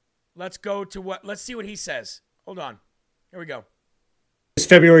 Let's see what he says. Hold on. Here we go. It's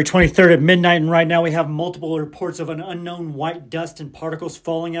February 23rd at midnight, and right now we have multiple reports of an unknown white dust and particles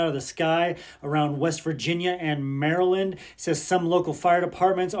falling out of the sky around West Virginia and Maryland. It says some local fire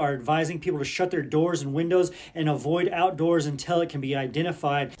departments are advising people to shut their doors and windows and avoid outdoors until it can be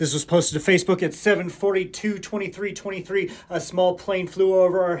identified. This was posted to Facebook at 7:42:23:23. A small plane flew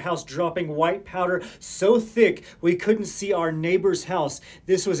over our house, dropping white powder so thick we couldn't see our neighbor's house.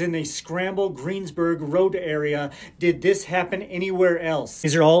 This was in the Scramble Greensburg Road area. Did this happen anywhere else?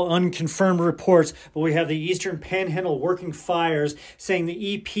 These are all unconfirmed reports, but we have the Eastern Panhandle Working Fires saying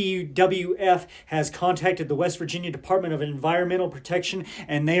the EPWF has contacted the West Virginia Department of Environmental Protection,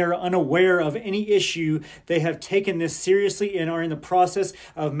 and they are unaware of any issue. They have taken this seriously and are in the process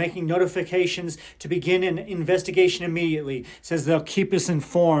of making notifications to begin an investigation immediately. Says they'll keep us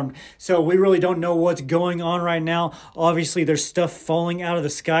informed. So we really don't know what's going on right now. Obviously, there's stuff falling out of the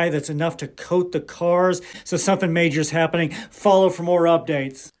sky that's enough to coat the cars. So something major is happening. Follow for more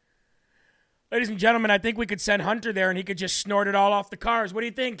updates. Ladies and gentlemen, I think we could send Hunter there and he could just snort it all off the cars. What do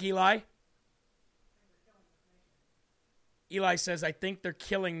you think, Eli? Eli says, I think they're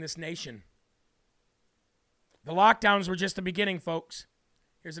killing this nation. The lockdowns were just the beginning, folks.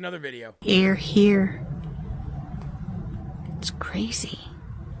 Here's another video. Air here. It's crazy.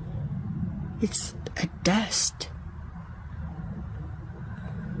 It's a dust.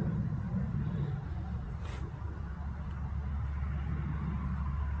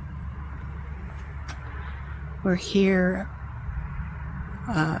 We're here,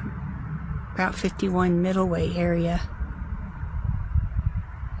 Route 51 Middleway area.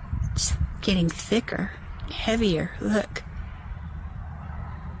 It's getting thicker, heavier. Look.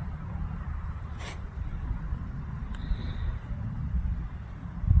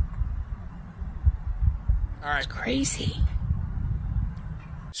 All right. It's crazy.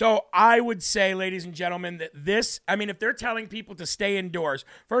 So I would say, ladies and gentlemen, that if they're telling people to stay indoors,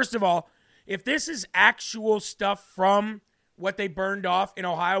 first of all, if this is actual stuff from what they burned off in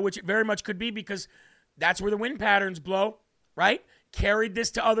Ohio, which it very much could be because that's where the wind patterns blow, right? Carried this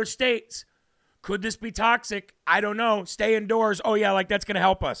to other states. Could this be toxic? I don't know. Stay indoors. Oh, yeah, like that's going to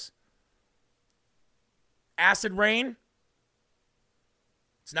help us. Acid rain.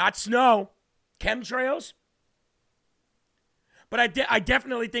 It's not snow. Chemtrails. But I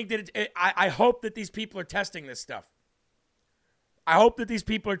definitely think that I hope that these people are testing this stuff. I hope that these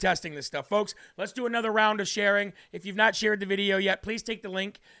people are testing this stuff. Folks, let's do another round of sharing. If you've not shared the video yet, please take the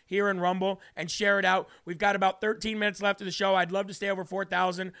link here in Rumble and share it out. We've got about 13 minutes left of the show. I'd love to stay over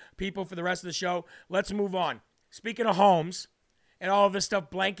 4,000 people for the rest of the show. Let's move on. Speaking of homes and all of this stuff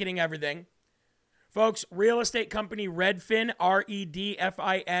blanketing everything, folks, real estate company Redfin,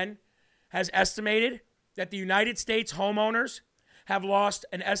 Redfin, has estimated that the United States homeowners have lost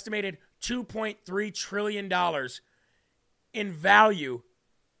an estimated $2.3 trillion in value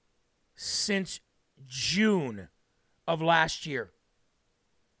since June of last year.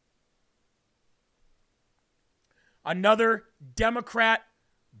 Another Democrat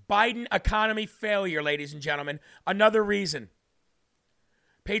Biden economy failure, ladies and gentlemen. Another reason.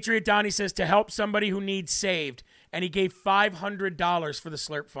 Patriot Donnie says to help somebody who needs saved, and he gave $500 for the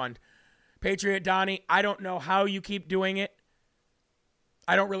Slurp Fund. Patriot Donnie, I don't know how you keep doing it.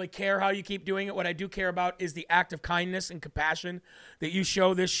 I don't really care how you keep doing it. What I do care about is the act of kindness and compassion that you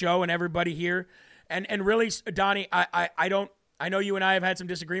show this show and everybody here. And really, Donnie, I know you and I have had some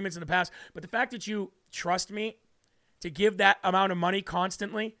disagreements in the past, but the fact that you trust me to give that amount of money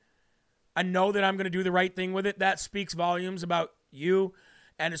constantly and know that I'm going to do the right thing with it, that speaks volumes about you,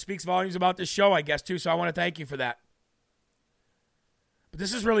 and it speaks volumes about this show, I guess, too. So I want to thank you for that. But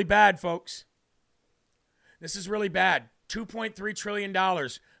this is really bad, folks. This is really bad. $2.3 trillion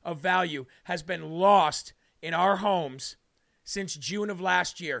of value has been lost in our homes since June of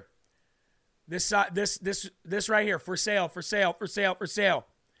last year. This right here, for sale, for sale, for sale, for sale.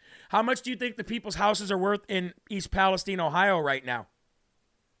 How much do you think the people's houses are worth in East Palestine, Ohio right now?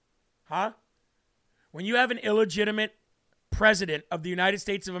 Huh? When you have an illegitimate president of the United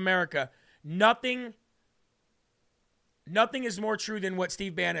States of America, nothing is more true than what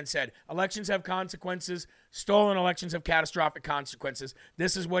Steve Bannon said. Elections have consequences. Stolen elections have catastrophic consequences.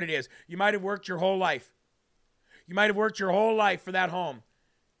 This is what it is. You might have worked your whole life. You might have worked your whole life for that home.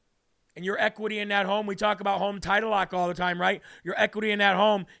 And your equity in that home, we talk about home title lock all the time, right? Your equity in that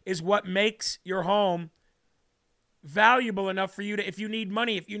home is what makes your home valuable enough for you to, if you need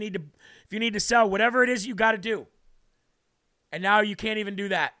money, if you need to sell, whatever it is you got to do. And now you can't even do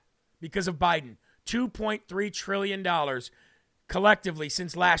that because of Biden. $2.3 trillion collectively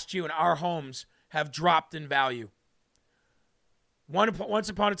since last June, our homes have dropped in value. Once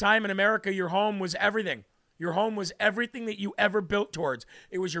upon a time in America, your home was everything. Your home was everything that you ever built towards.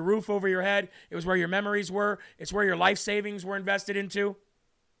 It was your roof over your head. It was where your memories were. It's where your life savings were invested into.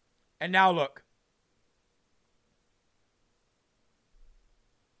 And now look.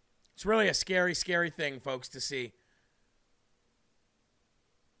 It's really a scary, scary thing, folks, to see.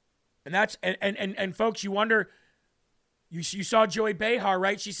 And that's and folks, you wonder, you saw Joy Behar,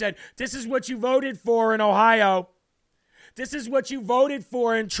 right? She said, this is what you voted for in Ohio. This is what you voted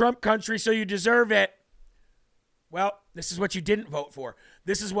for in Trump country, so you deserve it. Well, this is what you didn't vote for.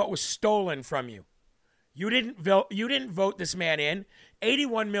 This is what was stolen from you. You didn't vote this man in.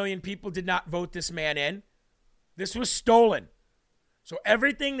 81 million people did not vote this man in. This was stolen. So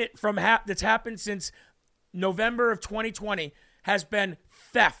everything that's happened since November of 2020 has been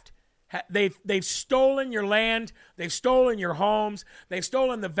theft. They've stolen your land. They've stolen your homes. They've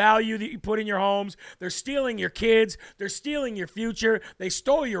stolen the value that you put in your homes. They're stealing your kids. They're stealing your future. They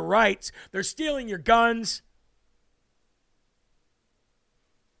stole your rights. They're stealing your guns.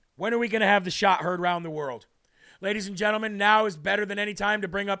 When are we going to have the shot heard around the world? Ladies and gentlemen, now is better than any time to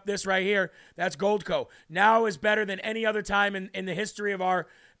bring up this right here. That's Goldco. Now is better than any other time in the history of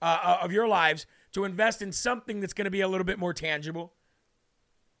of your lives to invest in something that's going to be a little bit more tangible.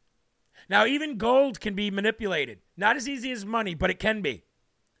 Now, even gold can be manipulated. Not as easy as money, but it can be.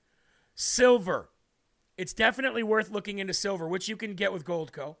 Silver. It's definitely worth looking into silver, which you can get with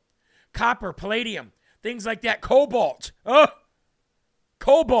Goldco. Copper, palladium, things like that. Cobalt.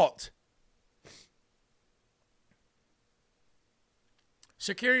 Cobalt.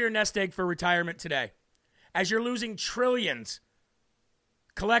 Secure your nest egg for retirement today. As you're losing trillions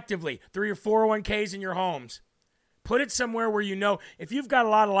collectively through your 401ks and your homes, put it somewhere where you know if you've got a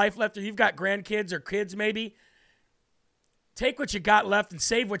lot of life left or you've got grandkids or kids maybe, take what you got left and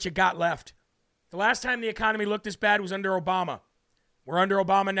save what you got left. The last time the economy looked this bad was under Obama. We're under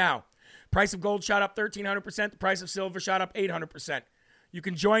Obama now. Price of gold shot up 1,300%. The price of silver shot up 800%. You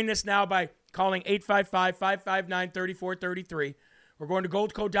can join this now by calling 855-559-3433 or going to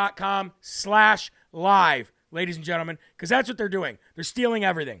goldco.com/live, ladies and gentlemen, because that's what they're doing. They're stealing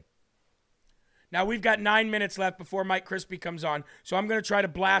everything. Now, we've got 9 minutes left before Mike Crispy comes on, so I'm going to try to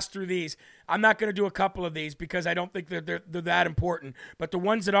blast through these. I'm not going to do a couple of these because I don't think they're that important, but the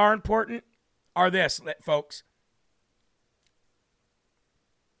ones that are important are this, folks.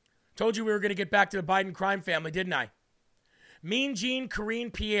 Told you we were going to get back to the Biden crime family, didn't I? Mean Jean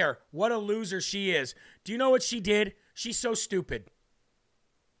Corinne Pierre, what a loser she is. Do you know what she did? She's so stupid.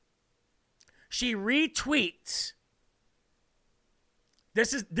 She retweets.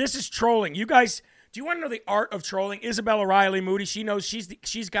 This is trolling. You guys, do you want to know the art of trolling? Isabella Riley Moody, she knows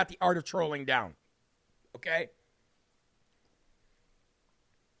she's got the art of trolling down. Okay?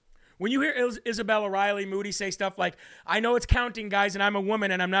 When you hear Isabella Riley Moody say stuff like, I know it's counting, guys, and I'm a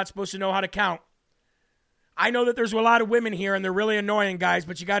woman and I'm not supposed to know how to count. I know that there's a lot of women here and they're really annoying, guys,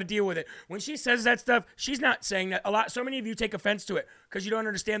 but you got to deal with it. When she says that stuff, she's not saying that. So many of you take offense to it because you don't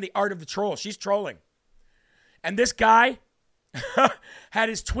understand the art of the troll. She's trolling. And this guy had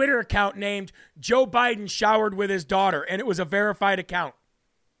his Twitter account named Joe Biden showered with his daughter, and it was a verified account.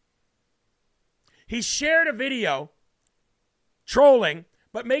 He shared a video trolling,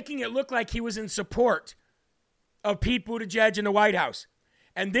 but making it look like he was in support of Pete Buttigieg in the White House.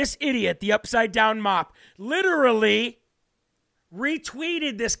 And this idiot, the upside down mop, literally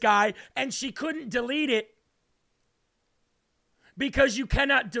retweeted this guy, and she couldn't delete it because you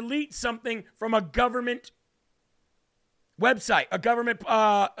cannot delete something from a government website, a government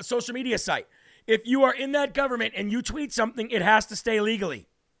social media site. If you are in that government and you tweet something, it has to stay legally.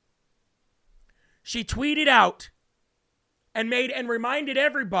 She tweeted out and reminded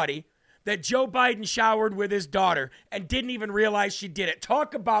everybody that Joe Biden showered with his daughter and didn't even realize she did it.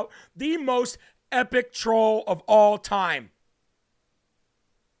 Talk about the most epic troll of all time.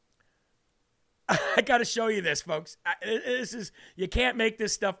 I got to show you this, folks. You can't make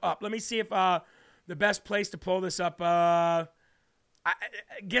this stuff up. Let me see if the best place to pull this up. I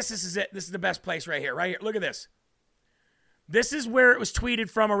guess this is it. This is the best place right here. Look at this. This is where it was tweeted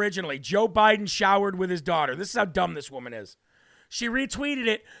from originally. Joe Biden showered with his daughter. This is how dumb this woman is. She retweeted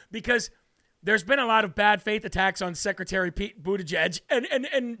it because there's been a lot of bad faith attacks on Secretary Pete Buttigieg.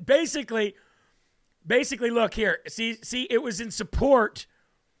 And basically, look here. See, it was in support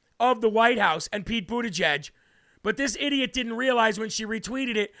of the White House and Pete Buttigieg. But this idiot didn't realize when she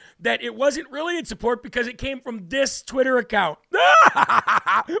retweeted it that it wasn't really in support because it came from this Twitter account.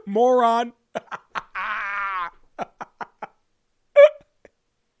 Moron.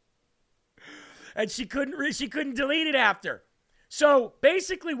 And she couldn't delete it after. So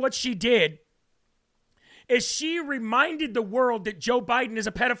basically what she did is she reminded the world that Joe Biden is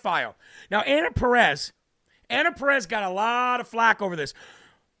a pedophile. Now, Anna Perez got a lot of flack over this.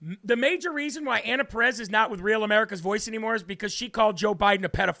 The major reason why Anna Perez is not with Real America's Voice anymore is because she called Joe Biden a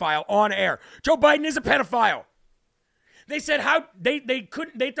pedophile on air. Joe Biden is a pedophile. They said they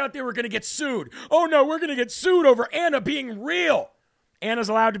thought they were going to get sued. Oh no, we're going to get sued over Anna being real. Anna's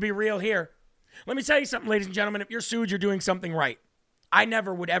allowed to be real here. Let me tell you something, ladies and gentlemen. If you're sued, you're doing something right. I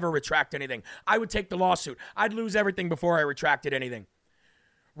never would ever retract anything. I would take the lawsuit. I'd lose everything before I retracted anything.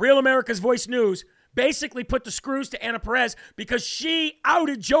 Real America's Voice News basically put the screws to Anna Perez because she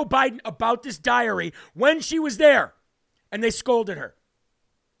outed Joe Biden about this diary when she was there, and they scolded her.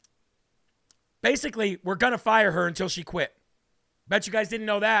 Basically, we're going to fire her until she quit. Bet you guys didn't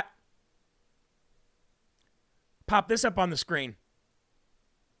know that. Pop this up on the screen.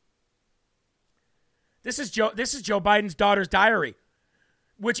 This is Joe Biden's daughter's diary,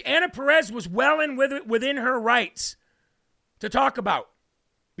 which Anna Perez was well within her rights to talk about,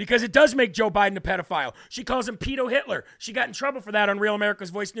 because it does make Joe Biden a pedophile. She calls him Pedo Hitler. She got in trouble for that on Real America's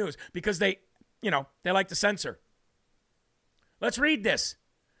Voice News because they like to censor. Let's read this.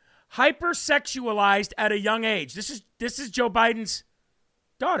 Hypersexualized at a young age. This is Joe Biden's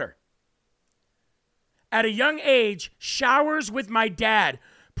daughter. At a young age, showers with my dad.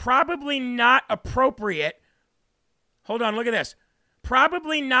 Probably not appropriate. Hold on, look at this.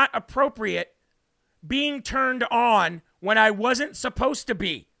 Probably not appropriate being turned on when I wasn't supposed to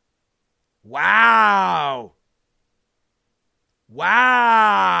be. Wow.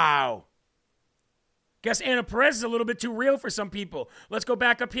 Wow. Guess Anna Perez is a little bit too real for some people. Let's go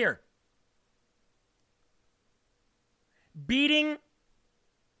back up here. Beating,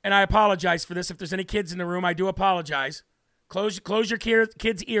 and I apologize for this. If there's any kids in the room, I do apologize. Close your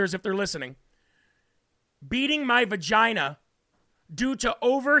kids' ears if they're listening. Beating my vagina due to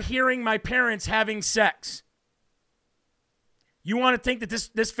overhearing my parents having sex. You want to think that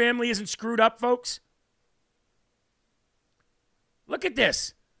this family isn't screwed up, folks? Look at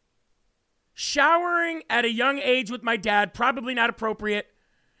this. Showering at a young age with my dad, probably not appropriate.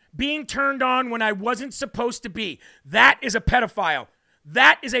 Being turned on when I wasn't supposed to be. That is a pedophile.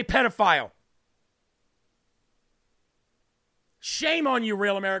 That is a pedophile. Shame on you,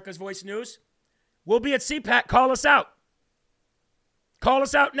 Real America's Voice News. We'll be at CPAC. Call us out. Call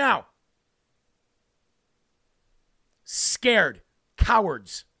us out now. Scared.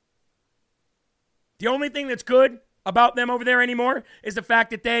 Cowards. The only thing that's good about them over there anymore is the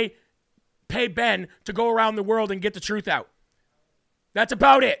fact that they pay Ben to go around the world and get the truth out. That's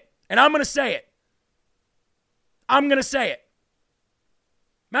about it. And I'm going to say it. I'm going to say it.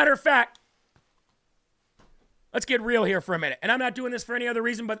 Matter of fact, let's get real here for a minute. And I'm not doing this for any other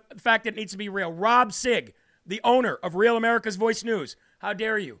reason but the fact that it needs to be real. Rob Sigg, the owner of Real America's Voice News. How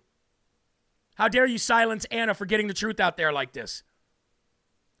dare you? How dare you silence Anna for getting the truth out there like this?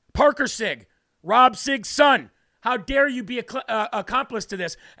 Parker Sigg, Rob Sigg's son. How dare you be accomplice to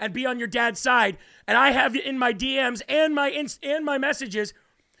this and be on your dad's side? And I have in my DMs and my messages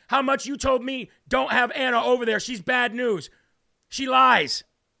how much you told me don't have Anna over there. She's bad news. She lies.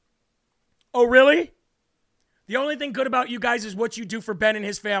 Oh, really? The only thing good about you guys is what you do for Ben and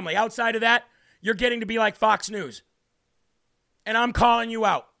his family. Outside of that, you're getting to be like Fox News. And I'm calling you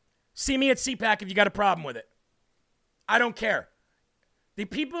out. See me at CPAC if you got a problem with it. I don't care. The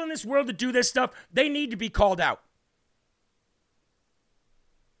people in this world that do this stuff, they need to be called out.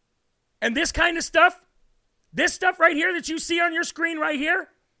 And this kind of stuff, this stuff right here that you see on your screen right here,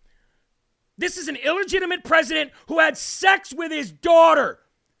 this is an illegitimate president who had sex with his daughter.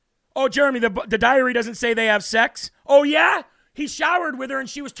 Oh, Jeremy, the diary doesn't say they have sex. Oh, yeah? He showered with her and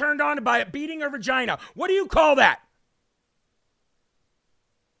she was turned on by it, beating her vagina. What do you call that?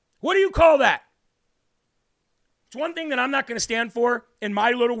 What do you call that? It's one thing that I'm not going to stand for in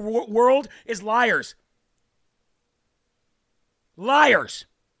my little world is liars. Liars.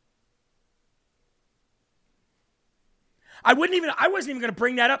 I wasn't even going to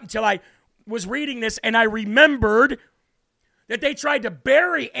bring that up until I was reading this and I remembered that they tried to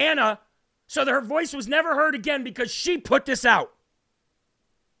bury Anna so that her voice was never heard again because she put this out.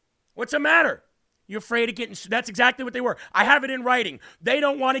 What's the matter? You afraid of getting sued? That's exactly what they were. I have it in writing. They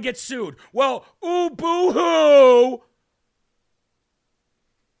don't want to get sued. Well, ooh, boo-hoo.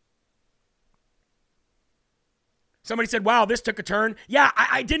 Somebody said, wow, this took a turn. Yeah,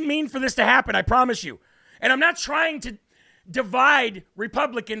 I didn't mean for this to happen, I promise you. And I'm not trying to divide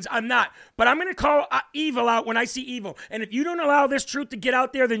Republicans. I'm not. But I'm going to call evil out when I see evil. And if you don't allow this truth to get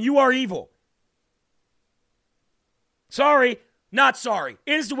out there, then you are evil. Sorry, not sorry.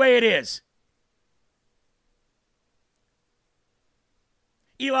 It is the way it is.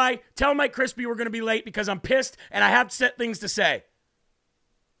 Eli, tell Mike Crispy we're going to be late because I'm pissed and I have set things to say.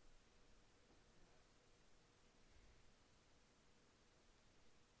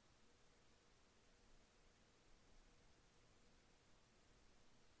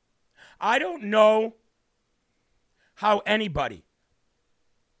 I don't know how anybody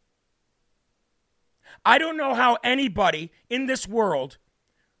in this world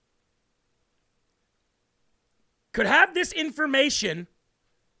could have this information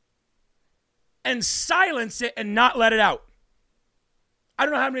and silence it and not let it out. I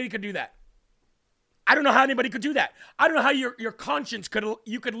don't know how many could do that. I don't know how anybody could do that. I don't know how your conscience could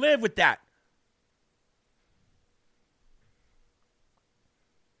live with that.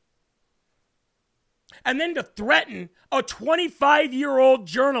 And then to threaten a 25-year-old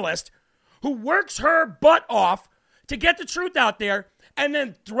journalist who works her butt off to get the truth out there and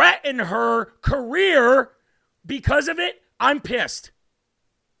then threaten her career because of it, I'm pissed.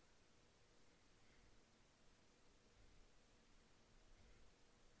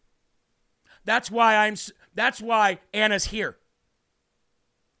 That's why Anna's here.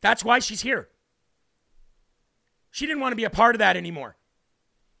 That's why she's here. She didn't want to be a part of that anymore.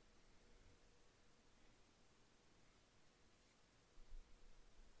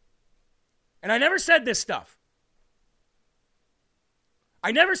 And I never said this stuff.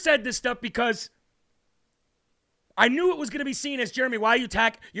 I never said this stuff because I knew it was going to be seen as, Jeremy, why you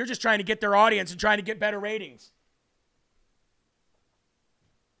attack? You're just trying to get their audience and trying to get better ratings.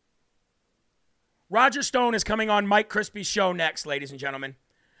 Roger Stone is coming on Mike Crispy's show next, ladies and gentlemen.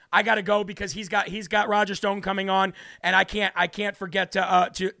 I got to go because he's got Roger Stone coming on, and I can't forget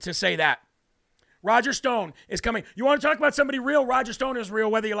to say that. Roger Stone is coming. You want to talk about somebody real? Roger Stone is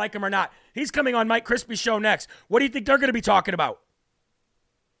real, whether you like him or not. He's coming on Mike Crispy's show next. What do you think they're going to be talking about?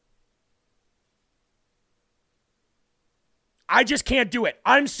 I just can't do it.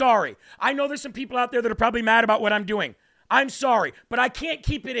 I'm sorry. I know there's some people out there that are probably mad about what I'm doing. I'm sorry, but I can't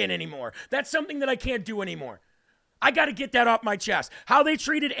keep it in anymore. That's something that I can't do anymore. I got to get that off my chest. How they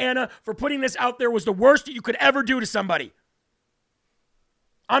treated Anna for putting this out there was the worst that you could ever do to somebody.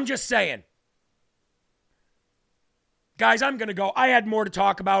 I'm just saying. Guys, I'm going to go. I had more to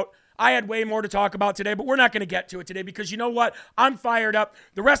talk about. I had way more to talk about today, but we're not going to get to it today because you know what? I'm fired up.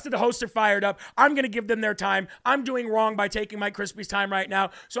 The rest of the hosts are fired up. I'm going to give them their time. I'm doing wrong by taking Mike Crispy's time right now,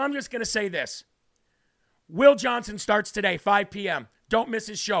 so I'm just going to say this. Will Johnson starts today, 5 p.m. Don't miss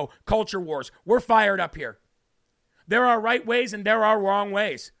his show, Culture Wars. We're fired up here. There are right ways and there are wrong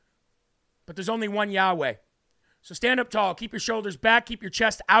ways, but there's only one Yahweh. So stand up tall, keep your shoulders back, keep your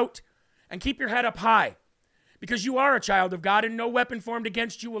chest out, and keep your head up high. Because you are a child of God and no weapon formed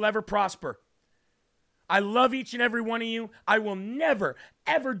against you will ever prosper. I love each and every one of you. I will never,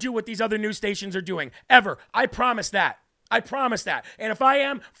 ever do what these other news stations are doing. Ever. I promise that. I promise that. And if I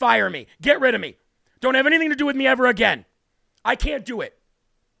am, fire me. Get rid of me. Don't have anything to do with me ever again. I can't do it.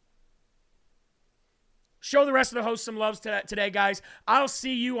 Show the rest of the hosts some loves today, guys. I'll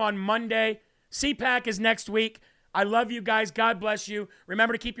see you on Monday. CPAC is next week. I love you guys. God bless you.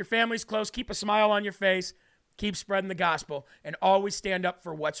 Remember to keep your families close. Keep a smile on your face. Keep spreading the gospel, and always stand up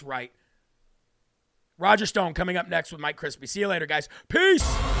for what's right. Roger Stone coming up next with Mike Crispy. See you later, guys. Peace!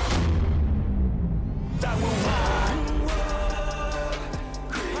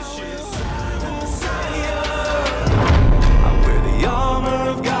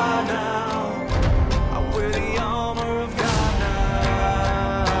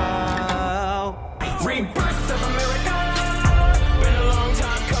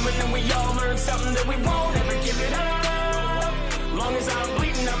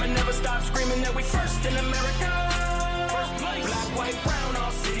 Stop screaming that we first in America. First place. Black, white, brown,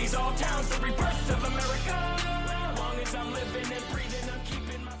 all